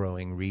coffee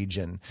growing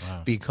region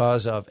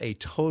because of a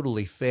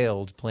totally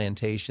failed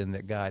plantation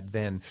that God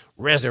then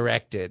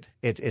resurrected.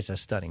 It's a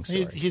stunning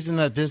story. He's in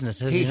that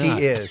business, isn't he?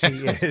 He is.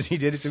 He is. He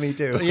did it to me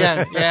too.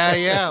 Yeah.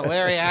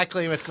 Larry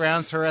Ackley with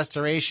Grounds for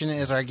Restoration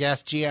is our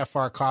guest.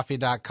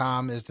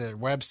 GFRcoffee.com is their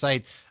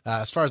website.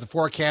 As far as the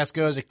forecast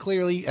goes, it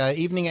clearly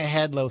evening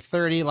ahead, low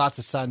 30, lots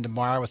of sun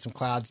tomorrow with some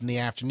clouds in the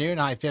afternoon,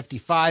 high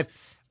 55.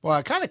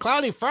 Well, kind of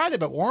cloudy Friday,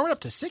 but warming up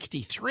to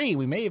 63.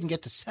 We may even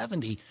get to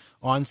 70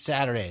 on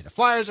Saturday. The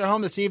Flyers are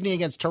home this evening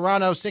against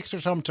Toronto.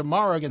 Sixers home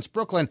tomorrow against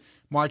Brooklyn.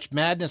 March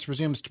Madness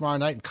resumes tomorrow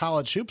night in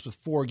college hoops with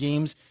 4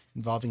 games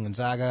involving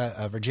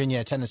Gonzaga,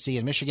 Virginia, Tennessee,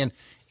 and Michigan.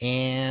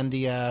 And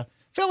the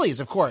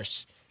Phillies, of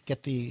course,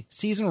 get the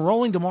season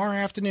rolling tomorrow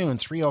afternoon,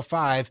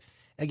 3:05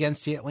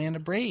 against the Atlanta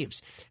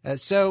Braves.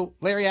 So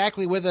Larry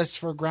Ackley with us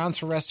for Grounds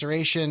for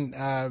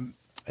Restoration,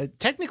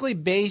 technically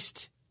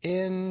based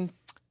in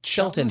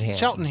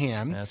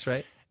Cheltenham. That's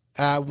right.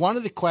 One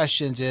of the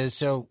questions is,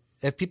 so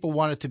if people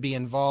wanted to be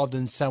involved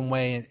in some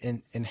way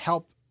and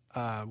help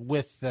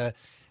with the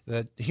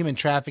human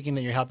trafficking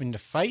that you're helping to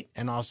fight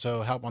and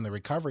also help on the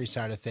recovery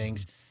side of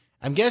things,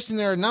 I'm guessing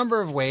there are a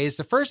number of ways.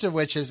 The first of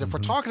which is if we're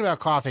talking about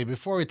coffee,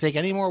 before we take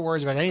any more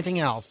words about anything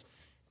else,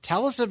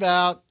 tell us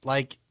about,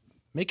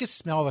 make us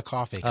smell the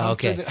coffee.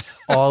 Okay.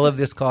 All of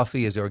this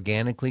coffee is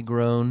organically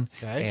grown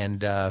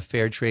and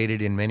fair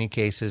traded in many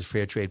cases,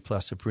 fair trade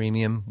plus a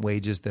premium,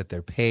 wages that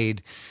they're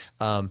paid.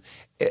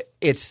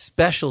 It's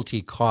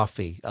specialty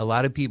coffee. A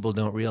lot of people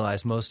don't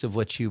realize most of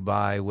what you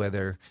buy,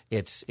 whether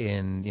it's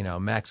in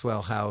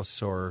Maxwell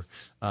House or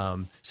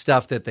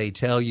stuff that they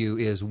tell you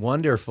is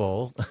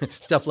wonderful,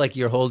 stuff like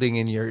you're holding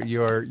in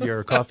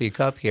your coffee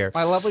cup here.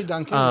 My lovely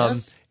Dunkin',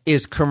 yes.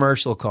 Is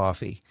commercial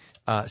coffee.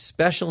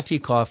 Specialty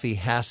coffee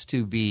has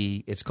to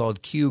be, it's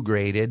called Q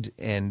graded,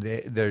 and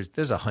there's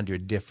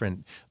 100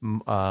 different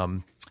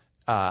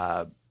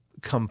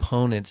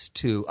components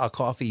to a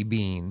coffee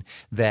bean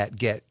that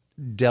get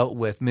dealt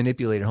with,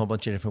 manipulated a whole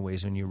bunch of different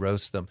ways when you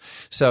roast them.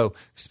 So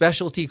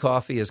specialty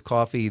coffee is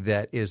coffee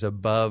that is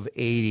above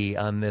 80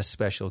 on this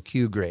special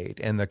Q grade,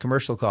 and the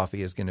commercial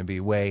coffee is going to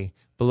be way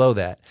below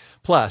that.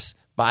 Plus,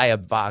 buy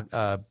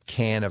a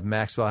can of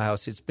Maxwell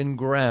House. It's been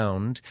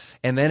ground,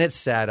 and then it's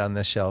sat on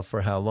the shelf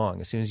for how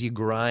long? As soon as you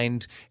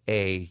grind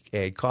a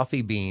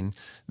coffee bean,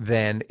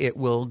 then it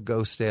will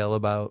go stale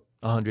about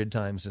 100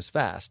 times as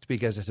fast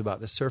because it's about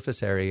the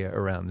surface area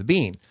around the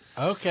bean.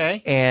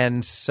 Okay.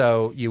 And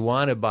so you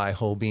want to buy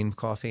whole bean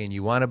coffee and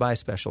you want to buy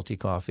specialty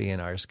coffee,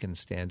 and ours can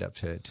stand up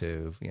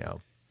to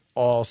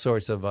all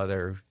sorts of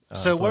other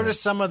So what are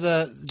some of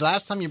the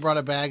last time you brought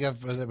a bag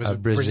of it was a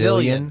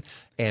Brazilian,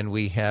 and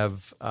we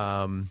have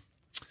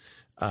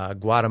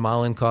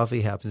Guatemalan coffee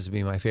happens to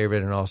be my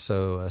favorite, and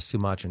also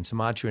Sumatran.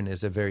 Sumatran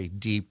is a very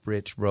deep,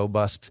 rich,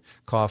 robust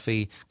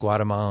coffee.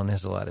 Guatemalan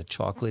has a lot of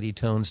chocolatey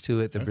tones to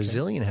it. The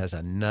Brazilian has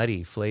a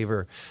nutty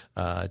flavor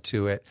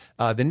to it.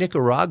 The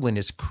Nicaraguan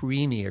is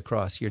creamy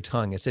across your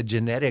tongue. It's a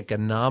genetic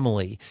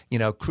anomaly.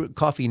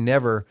 Coffee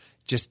never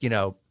just,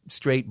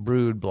 straight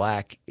brewed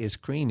black is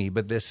creamy,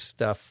 but this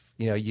stuff,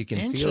 you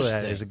can feel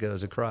that as it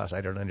goes across.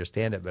 I don't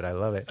understand it, but I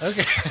love it.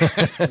 Okay.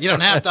 You don't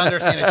have to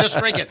understand it. Just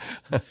drink it.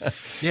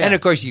 Yeah. And,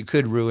 of course, you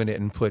could ruin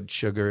it and put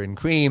sugar and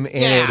cream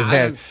in it.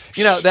 And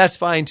that's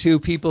fine,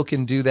 too. People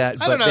can do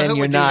that. I don't know who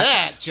would do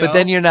that, Joe. But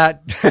then you're not.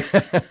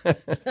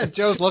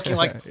 Joe's looking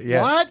like,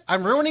 what?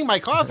 I'm ruining my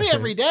coffee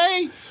every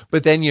day?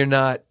 But then you're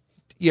not.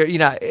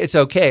 It's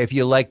okay if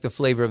you like the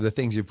flavor of the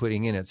things you're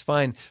putting in. It's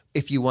fine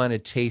if you want to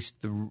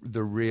taste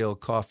the real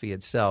coffee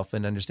itself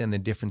and understand the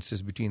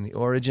differences between the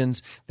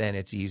origins. Then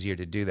it's easier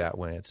to do that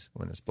when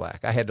it's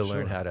black. I had to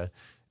learn how to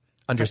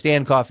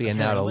understand coffee and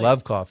now to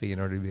love coffee in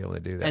order to be able to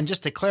do that. And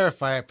just to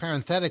clarify,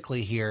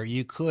 parenthetically here,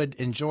 you could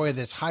enjoy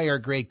this higher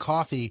grade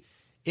coffee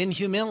in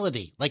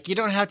humility. Like, you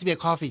don't have to be a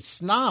coffee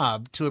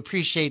snob to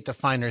appreciate the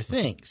finer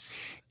things.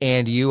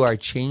 And you are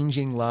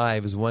changing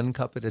lives one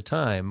cup at a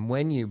time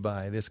when you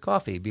buy this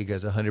coffee,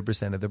 because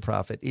 100% of the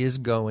profit is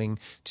going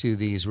to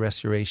these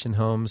restoration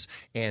homes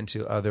and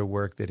to other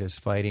work that is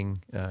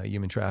fighting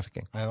human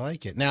trafficking. I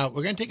like it. Now,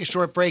 we're going to take a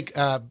short break,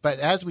 but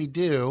as we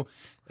do,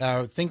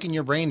 think in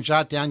your brain,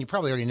 jot down, you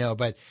probably already know,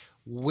 but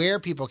where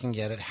people can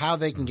get it, how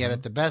they can get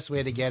it, the best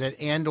way to get it,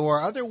 and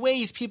or other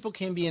ways people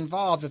can be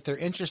involved if they're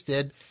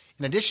interested.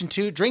 In addition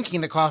to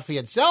drinking the coffee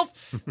itself,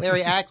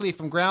 Larry Ackley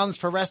from Grounds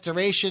for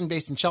Restoration,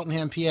 based in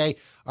Cheltenham, PA,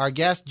 our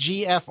guest,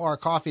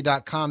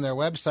 gfrcoffee.com, their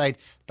website.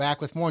 Back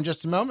with more in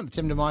just a moment.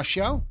 The Tim DeMoss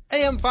Show,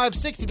 AM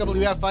 560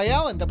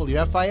 WFIL and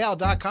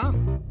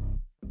WFIL.com.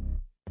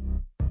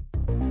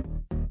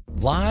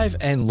 Live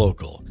and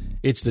local.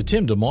 It's the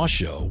Tim DeMoss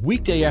Show,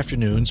 weekday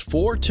afternoons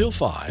 4 till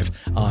 5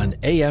 on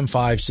AM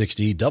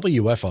 560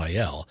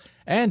 WFIL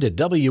and at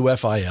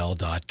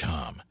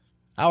WFIL.com.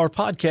 Our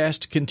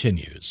podcast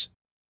continues.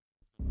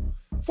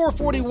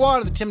 441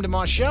 of the Tim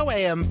DeMoss Show,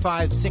 AM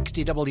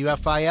 560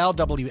 WFIL,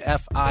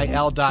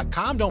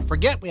 WFIL.com. Don't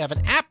forget, we have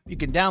an app you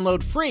can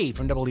download free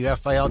from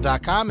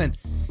WFIL.com and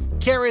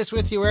carry us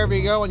with you wherever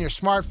you go on your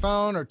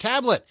smartphone or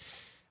tablet.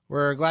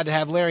 We're glad to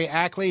have Larry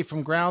Ackley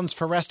from Grounds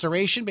for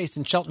Restoration, based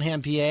in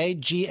Cheltenham, PA,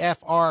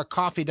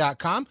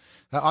 GFRcoffee.com,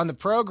 on the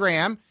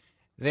program.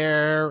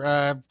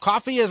 Their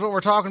coffee is what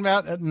we're talking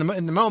about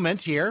in the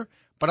moment here,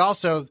 but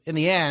also in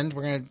the end,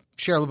 we're going to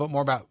share a little bit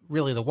more about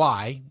really the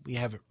why. We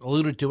have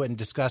alluded to it and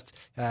discussed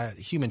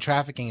human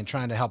trafficking and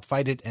trying to help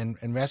fight it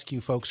and rescue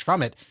folks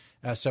from it.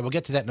 So we'll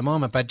get to that in a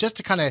moment. But just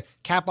to kind of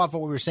cap off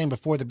what we were saying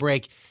before the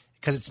break,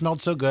 because it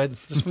smelled so good,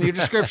 just from your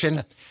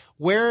description,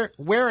 where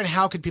and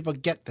how could people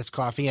get this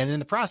coffee and in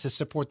the process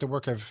support the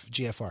work of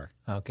GFR?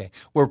 Okay.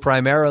 We're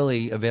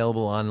primarily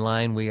available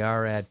online. We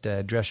are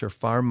at Dresher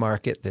Farm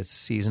Market. That's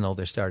seasonal.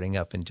 They're starting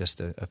up in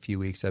just a few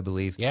weeks, I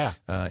believe. Yeah.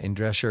 In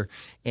Dresher.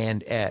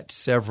 And at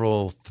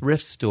several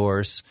thrift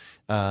stores.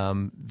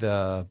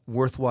 The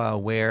Worthwhile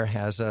Wear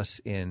has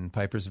us in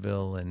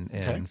Pipersville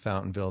and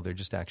Fountainville. They're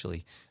just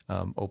actually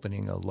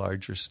opening a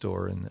larger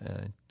store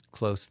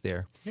close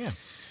there. Yeah.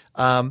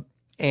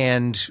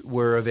 And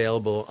we're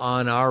available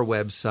on our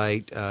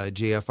website,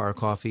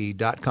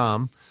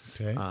 gfrcoffee.com.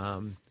 Okay.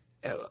 One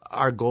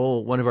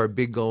of our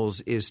big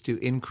goals is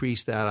to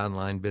increase that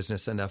online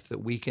business enough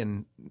that we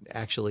can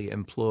actually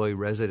employ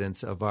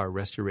residents of our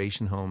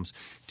restoration homes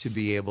to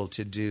be able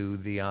to do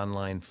the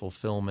online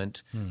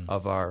fulfillment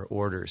of our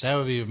orders. That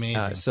would be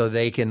amazing. So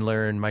they can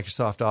learn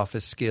Microsoft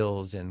Office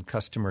skills and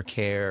customer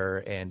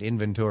care and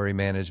inventory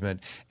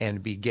management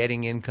and be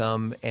getting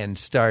income and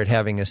start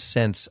having a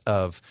sense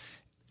of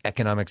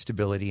economic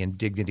stability and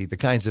dignity, the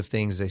kinds of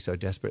things they so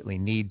desperately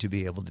need to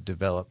be able to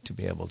develop, to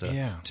be able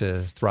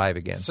to thrive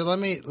again. So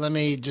let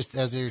me just,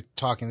 as you're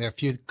talking, there are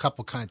a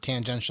couple kind of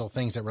tangential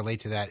things that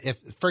relate to that. If,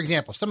 for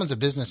example, someone's a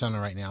business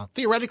owner right now,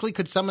 theoretically,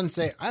 could someone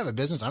say, I have a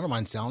business, I don't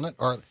mind selling it?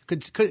 Or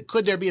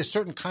could there be a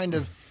certain kind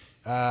of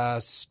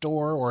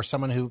store or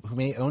someone who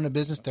may own a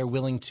business, they're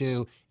willing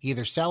to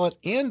either sell it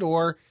and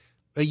or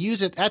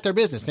use it at their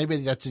business? Maybe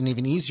that's an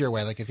even easier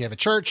way. Like if you have a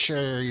church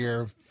or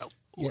you're...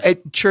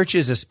 At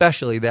churches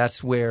especially,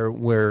 that's where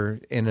we're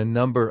in a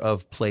number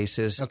of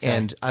places. Okay.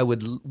 And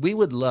we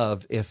would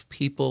love if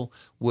people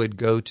would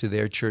go to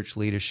their church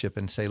leadership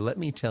and say, let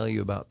me tell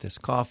you about this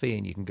coffee,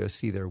 and you can go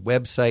see their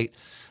website.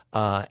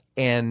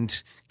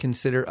 and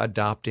consider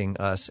adopting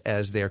us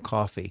as their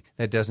coffee.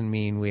 That doesn't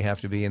mean we have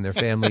to be in their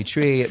family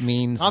tree. It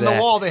means on the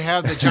wall they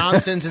have the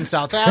Johnsons in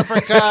South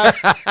Africa,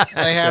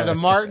 they have the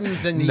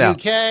Martins in the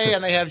UK,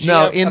 and they have a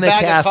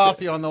bag of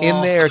coffee on the wall.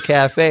 In their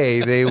cafe,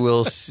 they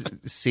will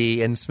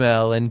see and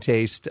smell and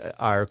taste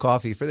our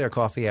coffee for their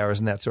coffee hours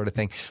and that sort of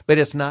thing. But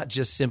it's not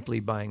just simply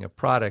buying a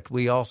product.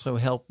 We also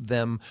help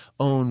them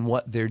own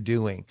what they're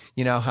doing.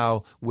 You know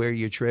how where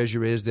your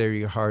treasure is, there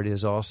your heart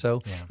is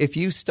also. Yeah. If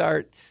you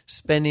start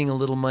spending a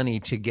little money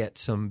to get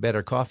some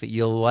better coffee,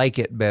 you'll like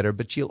it better,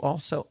 but you'll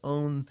also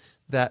own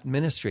that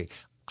ministry.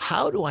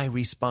 How do I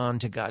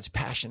respond to God's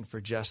passion for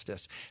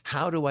justice?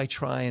 How do I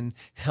try and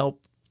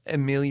help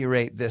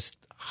ameliorate this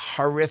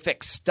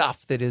horrific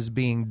stuff that is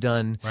being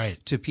done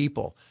to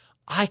people?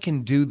 I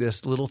can do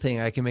this little thing.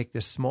 I can make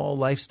this small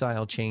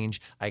lifestyle change.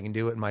 I can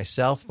do it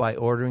myself by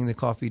ordering the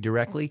coffee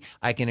directly.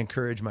 I can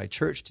encourage my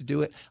church to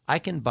do it. I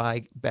can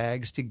buy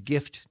bags to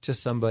gift to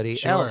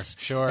somebody else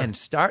and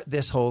start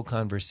this whole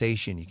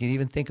conversation. You can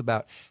even think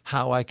about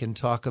how I can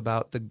talk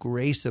about the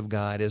grace of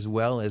God as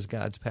well as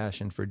God's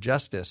passion for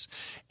justice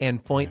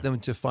and point them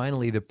to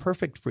finally the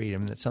perfect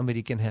freedom that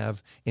somebody can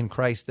have in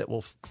Christ that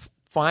will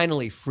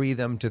finally free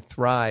them to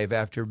thrive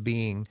after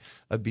being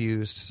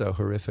abused so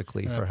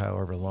horrifically for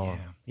however long.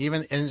 Yeah.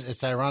 Even, and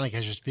it's ironic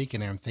as you're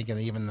speaking there, I'm thinking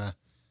that even the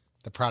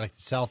product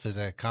itself is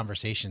a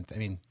conversation. I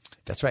mean,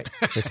 that's right.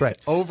 That's right.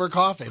 Over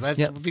coffee. That's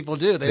what people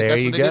do. That's what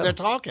they do. They're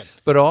talking.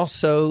 But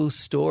also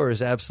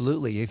stores,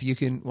 absolutely. If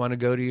you want to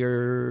go to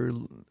your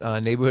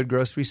neighborhood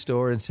grocery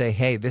store and say,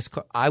 hey,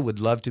 I would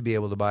love to be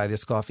able to buy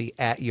this coffee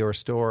at your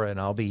store and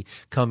I'll be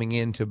coming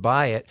in to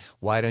buy it.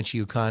 Why don't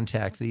you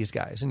contact these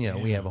guys? And,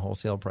 we have a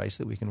wholesale price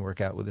that we can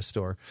work out with the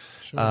store.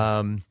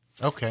 Sure.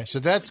 Okay, so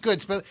that's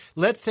good. But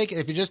let's take it.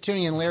 If you're just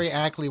tuning in, Larry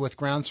Ackley with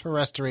Grounds for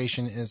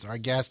Restoration is our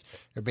guest.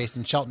 They're based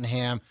in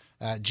Cheltenham.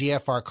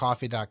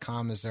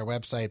 GFRcoffee.com is their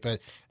website.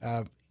 But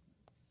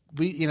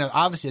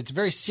obviously it's a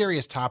very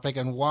serious topic,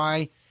 and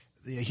why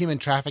human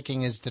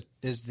trafficking is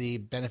the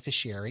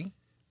beneficiary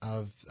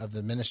of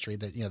the ministry,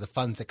 that the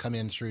funds that come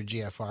in through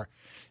GFR.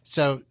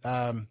 So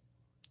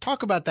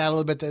talk about that a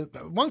little bit.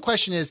 One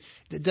question is,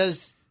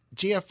 does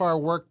GFR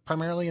work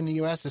primarily in the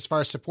U.S. as far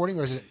as supporting,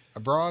 or is it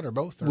abroad, or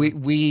both? Or?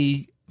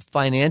 We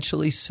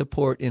financially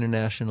support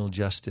International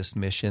Justice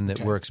Mission that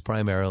works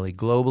primarily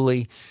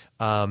globally.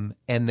 And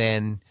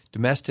then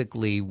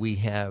domestically, we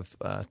have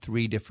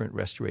 3 different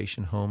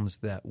restoration homes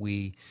that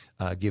we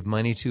give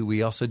money to.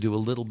 We also do a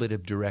little bit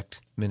of direct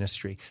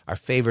ministry. Our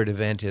favorite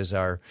event is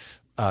our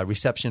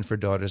reception for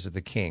Daughters of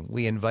the King.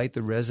 We invite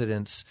the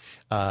residents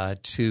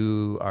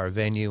to our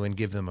venue and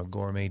give them a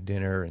gourmet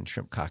dinner and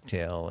shrimp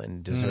cocktail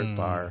and dessert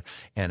bar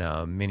and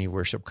a mini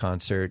worship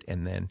concert,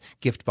 and then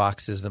gift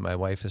boxes that my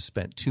wife has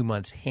spent 2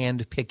 months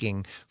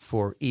hand-picking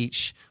for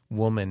each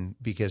woman,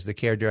 because the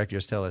care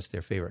directors tell us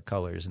their favorite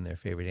colors and their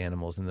favorite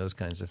animals and those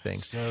kinds of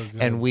things. So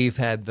and we've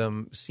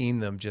seen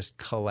them just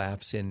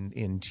collapse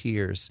in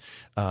tears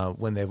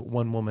when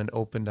one woman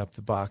opened up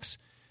the box,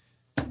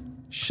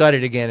 shut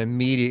it again,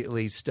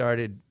 immediately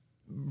started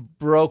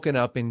broken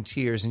up in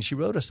tears. And she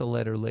wrote us a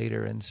letter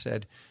later and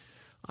said,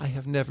 I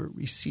have never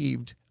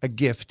received a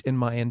gift in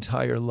my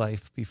entire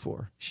life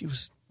before. She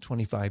was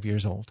 25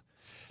 years old.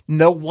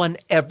 No one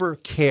ever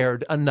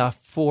cared enough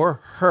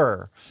for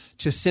her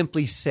to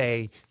simply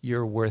say,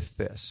 you're worth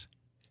this.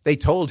 They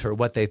told her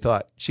what they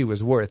thought she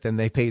was worth, and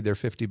they paid their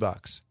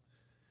 $50.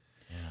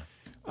 Yeah.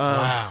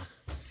 Wow.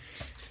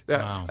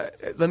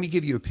 Let me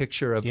give you a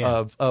picture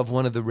of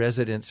one of the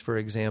residents, for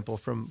example,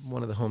 from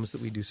one of the homes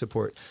that we do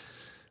support.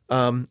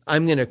 I'm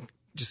going to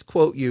just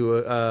quote you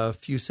a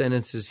few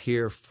sentences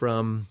here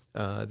from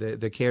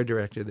the care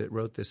director that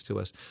wrote this to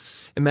us.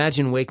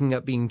 Imagine waking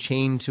up being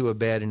chained to a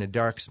bed in a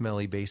dark,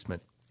 smelly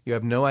basement. You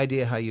have no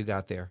idea how you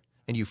got there,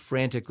 and you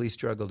frantically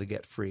struggle to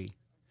get free.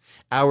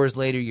 Hours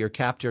later, your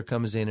captor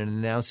comes in and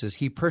announces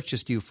he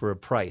purchased you for a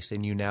price,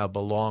 and you now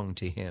belong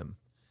to him.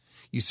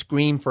 You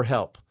scream for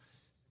help,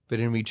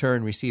 but in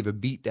return receive a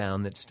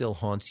beatdown that still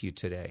haunts you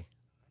today.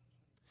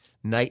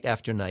 Night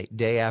after night,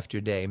 day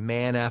after day,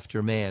 man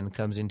after man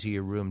comes into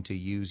your room to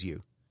use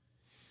you.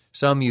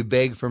 Some you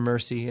beg for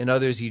mercy, and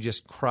others you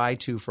just cry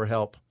to for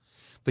help.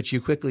 But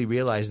you quickly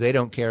realize they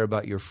don't care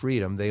about your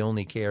freedom, they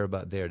only care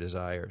about their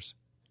desires.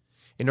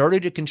 In order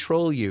to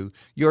control you,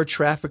 your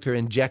trafficker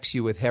injects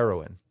you with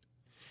heroin.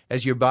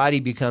 As your body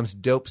becomes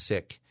dope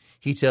sick,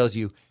 he tells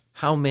you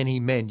how many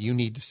men you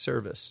need to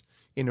service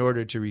in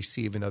order to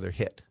receive another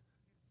hit.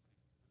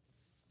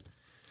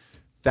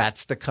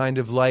 That's the kind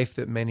of life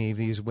that many of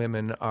these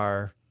women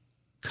are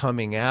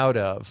coming out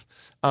of.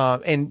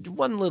 And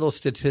one little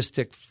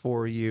statistic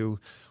for you.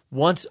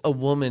 Once a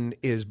woman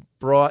is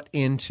brought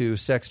into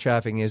sex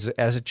trafficking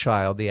as a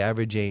child, the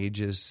average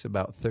age is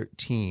about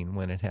 13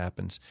 when it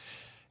happens.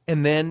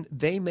 And then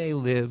they may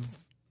live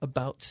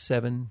about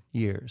 7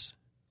 years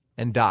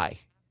and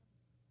die.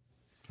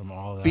 from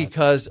all that.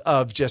 Because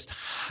of just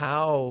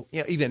how,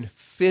 even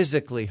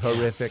physically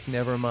horrific,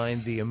 never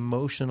mind the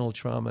emotional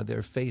trauma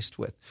they're faced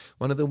with.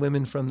 One of the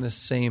women from the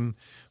same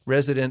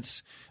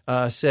residence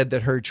said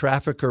that her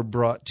trafficker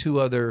brought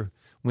 2 other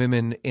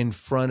women in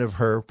front of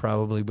her,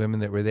 probably women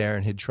that were there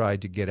and had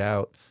tried to get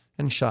out,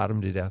 and shot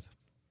them to death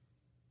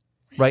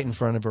right in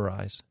front of her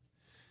eyes.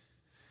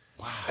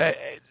 Wow.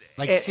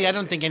 I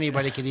don't think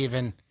anybody could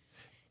even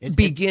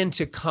begin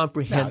to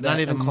comprehend not that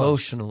even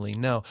emotionally.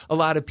 Close. No. A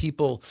lot of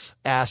people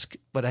ask,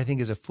 what I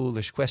think is a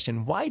foolish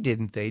question, why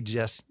didn't they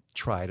just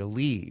try to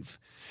leave?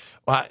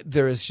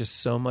 There is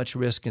just so much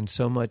risk and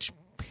so much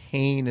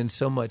pain and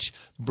so much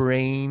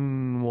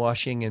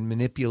brainwashing and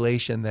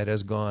manipulation that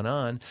has gone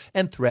on,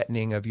 and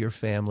threatening of your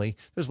family.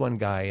 There's one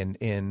guy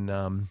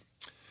in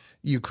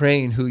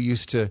Ukraine who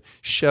used to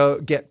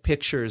get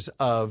pictures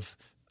of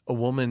a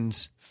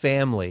woman's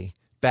family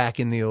back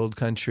in the old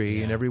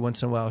country, and every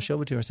once in a while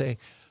show it to her and say,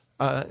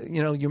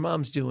 your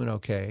mom's doing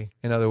okay.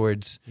 In other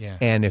words,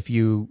 and if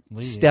you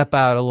step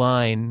out of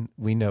line,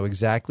 we know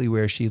exactly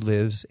where she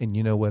lives, and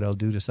you know what I'll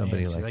do to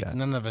somebody like that.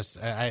 None of us,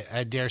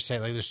 I dare say,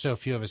 there's so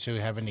few of us who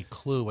have any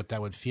clue what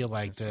that would feel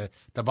like, the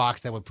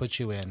box that would put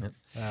you in.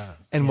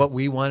 And what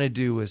we want to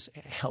do is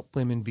help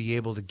women be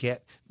able to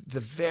get the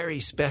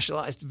very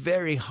specialized,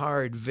 very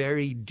hard,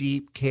 very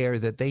deep care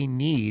that they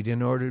need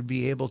in order to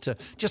be able to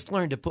just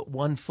learn to put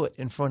one foot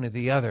in front of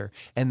the other,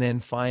 and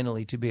then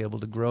finally to be able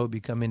to grow,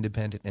 become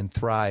independent, and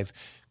thrive,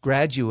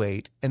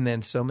 graduate. And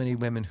then so many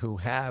women who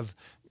have,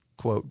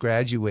 quote,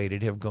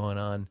 graduated have gone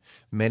on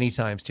many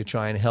times to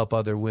try and help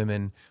other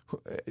women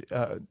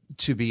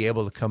to be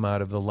able to come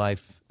out of the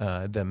life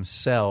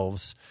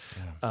themselves.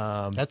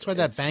 That's why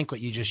that banquet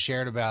you just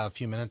shared about a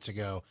few minutes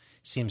ago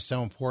seems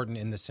so important,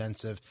 in the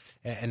sense of,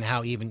 and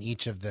how even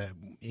each of the,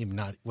 even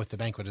not with the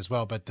banquet as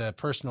well, but the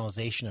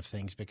personalization of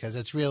things, because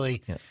it's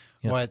really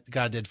what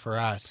God did for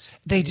us.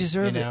 They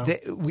deserve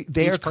it.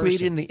 They are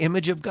created in the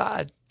image of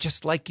God,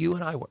 just like you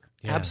and I were.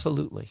 Yeah.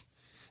 Absolutely.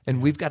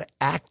 And we've got to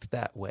act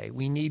that way.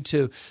 We need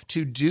to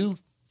do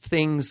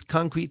things,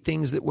 concrete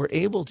things that we're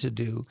able to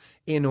do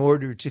in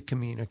order to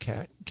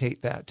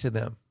communicate that to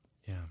them.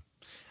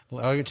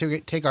 We're going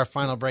to take our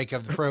final break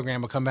of the program.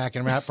 We'll come back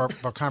and wrap up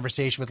our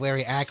conversation with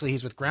Larry Ackley.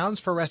 He's with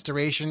Grounds for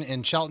Restoration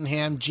in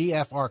Cheltenham.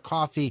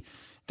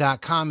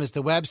 GFRcoffee.com is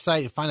the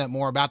website. You find out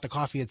more about the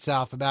coffee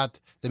itself, about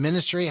the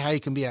ministry, how you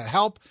can be a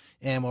help.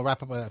 And we'll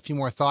wrap up with a few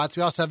more thoughts.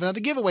 We also have another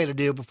giveaway to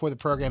do before the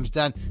program's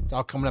done. It's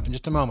all coming up in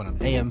just a moment on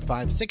AM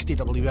 560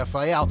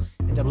 WFIL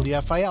and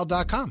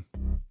WFIL.com.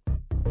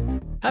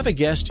 Have a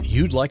guest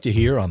you'd like to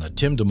hear on the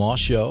Tim DeMoss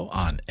Show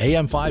on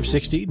AM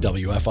 560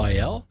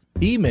 WFIL?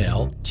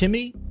 Email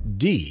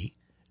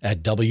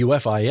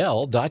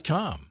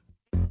timmyd@wfil.com.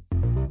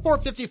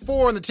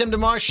 4:54 on the Tim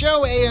DeMoss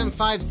Show, AM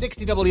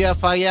 560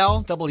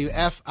 WFIL,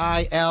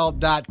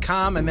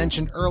 WFIL.com. I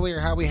mentioned earlier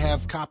how we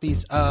have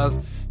copies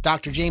of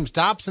Dr. James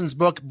Dobson's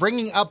book,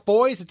 Bringing Up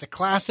Boys. It's a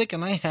classic,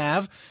 and I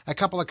have a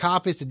couple of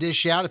copies to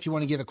dish out if you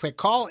want to give a quick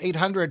call.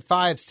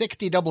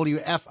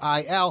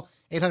 800-560-WFIL,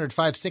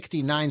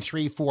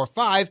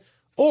 800-560-9345,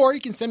 or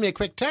you can send me a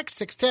quick text,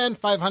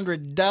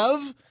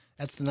 610-500-DOVE.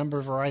 That's the number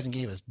Verizon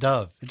gave us,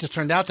 Dove. It just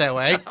turned out that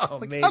way.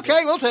 Amazing.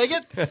 Okay, we'll take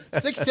it.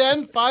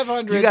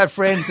 610-500. You got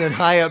friends in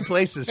high up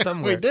places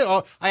somewhere. We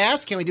do. I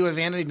asked, can we do a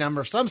vanity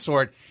number of some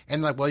sort?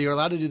 And well, you're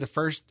allowed to do the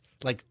first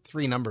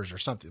 3 numbers or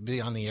something,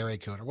 be on the area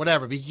code or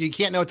whatever. But you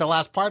can't know what the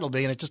last part will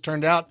be, and it just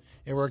turned out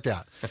it worked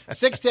out.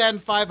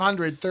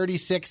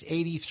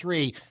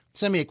 610-500-3683.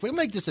 Send me we'll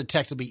make this a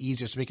text. It'll be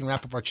easier so we can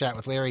wrap up our chat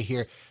with Larry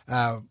here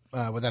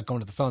without going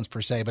to the phones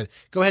per se. But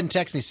go ahead and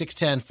text me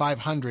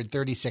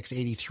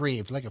 610-500-3683 if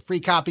you'd like a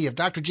free copy of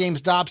Dr. James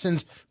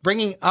Dobson's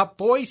Bringing Up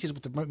Boys. He's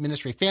with the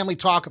ministry Family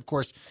Talk, of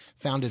course,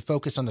 founded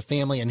Focus on the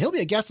Family. And he'll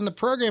be a guest on the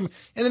program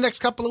in the next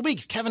couple of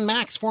weeks. Kevin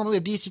Max, formerly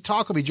of DC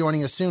Talk, will be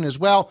joining us soon as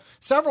well.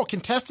 Several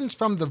contestants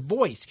from The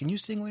Voice. Can you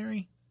sing,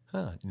 Larry?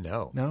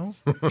 No. No?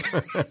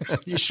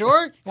 You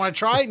sure? You want to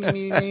try? Can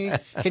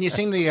you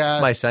sing the...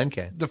 My son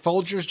can. The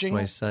Folgers jingle?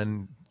 My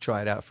son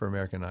tried out for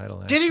American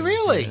Idol. Actually. Did he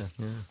really?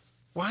 Yeah.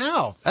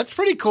 Wow. That's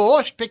pretty cool.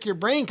 I should pick your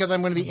brain because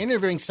I'm going to be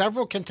interviewing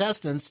several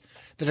contestants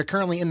that are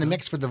currently in the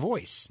mix for The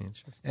Voice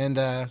and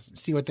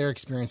see what their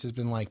experience has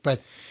been like.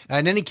 But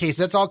in any case,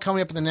 that's all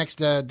coming up in the next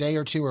day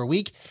or two or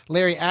week.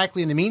 Larry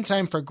Ackley, in the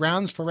meantime, for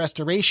Grounds for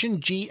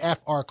Restoration,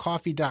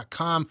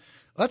 GFRcoffee.com.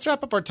 Let's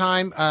wrap up our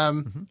time.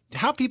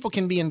 How people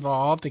can be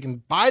involved. They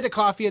can buy the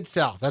coffee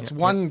itself. That's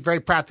one very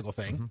practical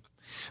thing. Mm-hmm.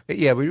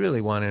 Yeah, we really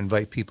want to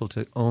invite people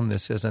to own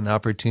this as an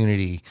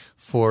opportunity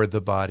for the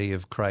body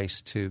of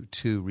Christ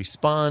to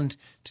respond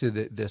to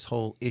this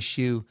whole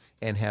issue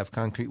and have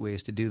concrete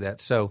ways to do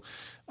that. So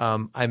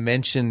I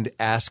mentioned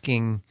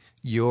asking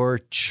your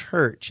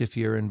church, if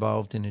you're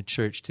involved in a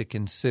church, to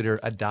consider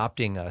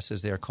adopting us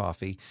as their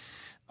coffee.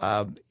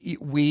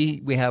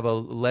 we have a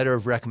letter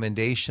of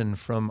recommendation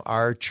from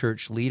our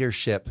church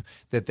leadership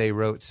that they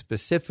wrote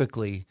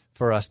specifically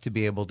for us to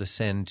be able to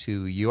send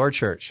to your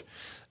church.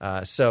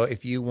 So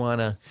if you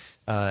want to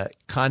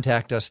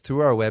contact us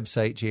through our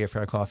website,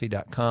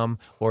 gfrcoffee.com,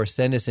 or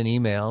send us an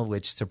email,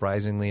 which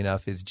surprisingly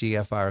enough is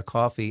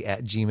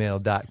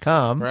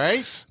gfrcoffee@gmail.com.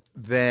 Right.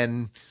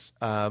 Then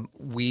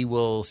we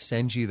will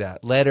send you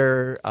that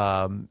letter.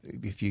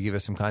 If you give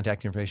us some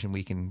contact information,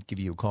 we can give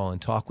you a call and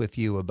talk with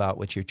you about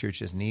what your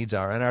church's needs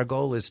are. And our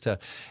goal is to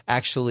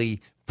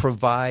actually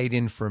provide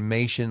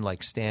information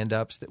like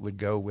stand-ups that would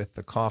go with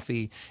the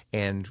coffee,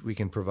 and we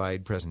can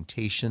provide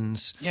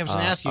presentations. Yeah, I was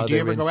going to ask you, do you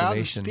ever go out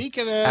and speak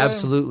at a...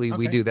 Absolutely,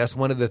 we do. That's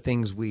one of the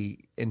things we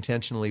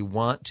intentionally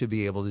want to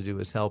be able to do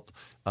is help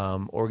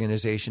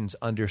organizations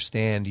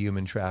understand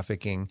human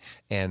trafficking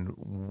and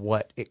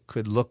what it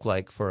could look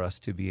like for us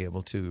to be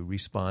able to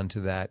respond to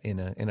that in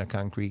a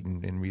concrete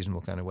and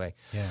reasonable kind of way.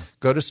 Yeah.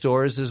 Go to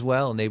stores as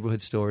well,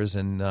 neighborhood stores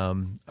and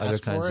other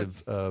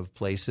kinds of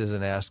places,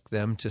 and ask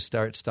them to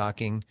start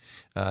stocking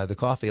the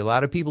coffee. A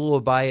lot of people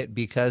will buy it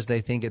because they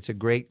think it's a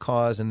great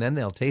cause, and then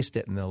they'll taste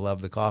it and they'll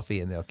love the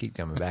coffee and they'll keep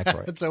coming back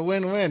for it. It's a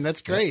win-win.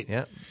 That's great.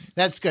 Yeah.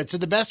 That's good. So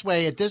the best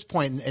way at this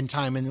point in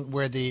time and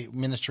where the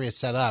ministry is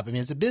set up, I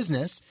mean, it's a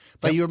business,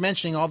 but you were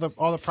mentioning all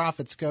the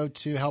profits go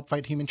to help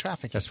fight human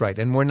trafficking. That's right.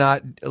 And we're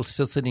not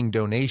soliciting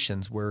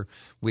donations.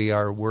 We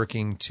are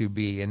working to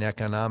be an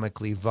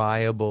economically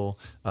viable,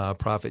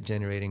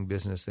 profit-generating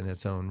business in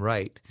its own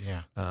right.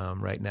 Yeah.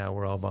 Right now,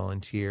 we're all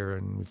volunteer,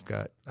 and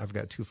I've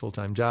got 2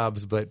 full-time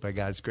jobs, but by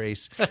God's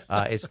grace,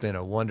 it's been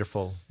a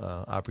wonderful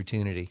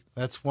opportunity.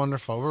 That's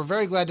wonderful. We're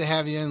very glad to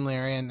have you in,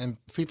 Larry, and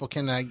people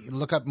can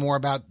look up more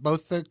about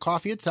both the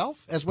coffee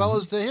itself as well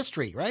as the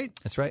history, right?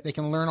 That's right. They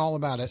can learn all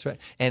about it. That's right.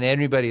 And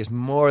everybody is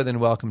more than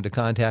welcome to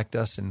contact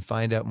us and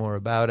find out more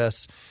about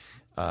us.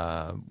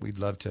 We'd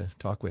love to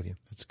talk with you.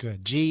 That's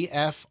good.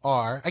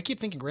 GFR. I keep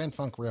thinking Grand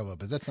Funk Railroad,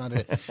 but that's not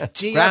it.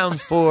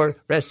 Grounds for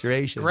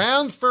Restoration.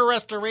 Grounds for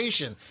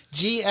Restoration.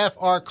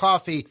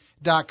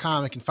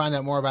 GFRcoffee.com. You can find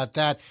out more about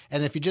that.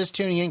 And if you're just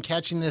tuning in,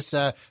 catching this,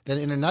 that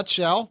in a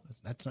nutshell,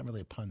 that's not really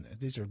a pun.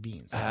 These are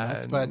beans.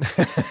 But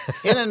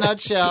in a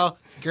nutshell,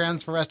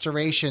 Grounds for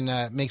Restoration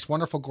makes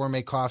wonderful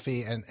gourmet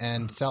coffee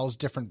and sells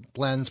different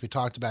blends. We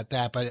talked about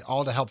that, but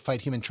all to help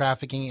fight human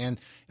trafficking and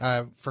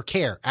for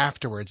care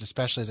afterwards,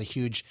 especially as a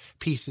huge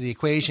piece of the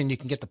equation. You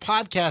can get the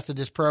podcast of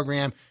this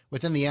program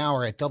within the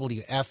hour at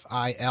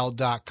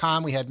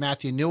WFIL.com. We had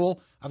Matthew Newell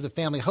of the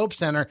Family Hope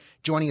Center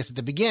joining us at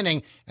the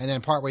beginning, and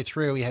then partway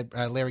through we had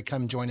Larry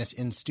come join us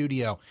in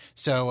studio.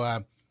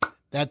 So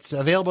that's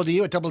available to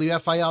you at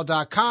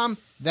WFIL.com.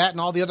 That and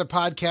all the other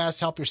podcasts.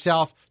 Help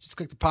yourself. Just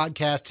click the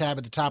podcast tab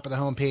at the top of the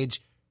homepage.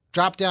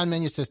 Drop-down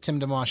menu says Tim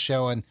DeMoss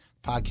Show, and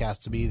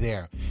podcast will be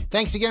there.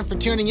 Thanks again for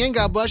tuning in.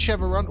 God bless you.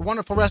 Have a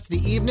wonderful rest of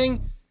the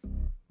evening.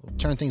 We'll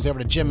turn things over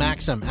to Jim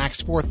Maxim,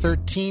 Acts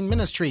 4:13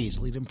 Ministries.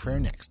 Lead in prayer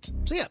next.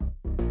 See ya.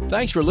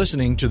 Thanks for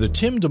listening to the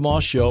Tim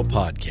DeMoss Show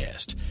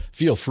podcast.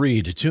 Feel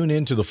free to tune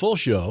in to the full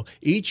show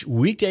each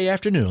weekday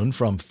afternoon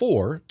from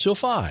 4 till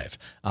 5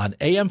 on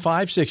AM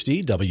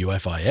 560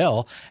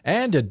 WFIL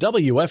and at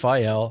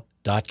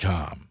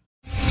WFIL.com.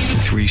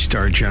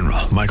 3-star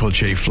General Michael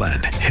J.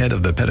 Flynn, head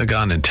of the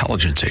Pentagon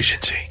Intelligence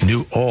Agency,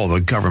 knew all the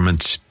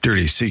government's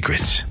dirty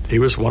secrets. He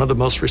was one of the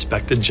most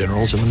respected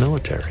generals in the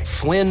military.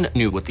 Flynn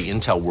knew what the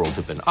intel world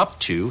had been up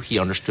to. He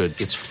understood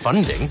its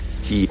funding.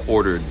 He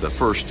ordered the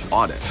first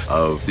audit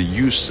of the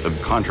use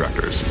of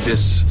contractors.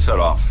 This set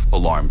off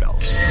alarm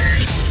bells.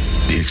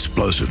 The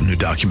explosive new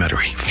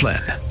documentary,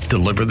 Flynn,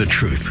 Deliver the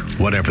Truth,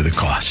 Whatever the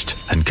Cost,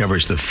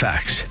 uncovers the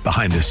facts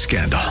behind this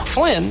scandal.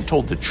 Flynn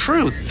told the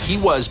truth. He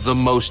was the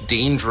most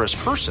dangerous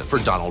person for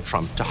Donald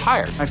Trump to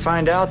hire. I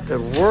find out the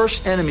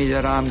worst enemy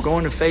that I'm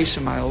going to face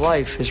in my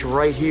life is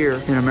right here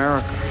in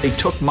America. They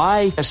took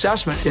my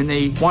assessment and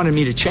they wanted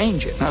me to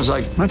change it. And I was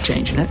like, I'm not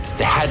changing it.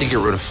 They had to get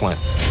rid of Flynn.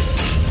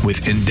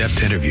 With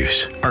in-depth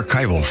interviews,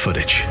 archival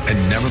footage,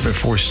 and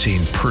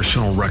never-before-seen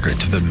personal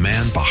records of the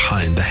man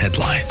behind the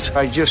headlines.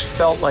 I just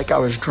felt like I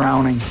was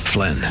drowning.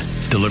 Flynn,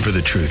 Deliver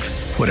the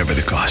Truth, Whatever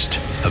the Cost.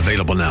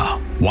 Available now.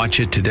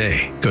 Watch it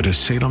today. Go to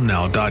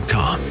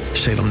salemnow.com.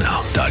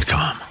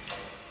 salemnow.com.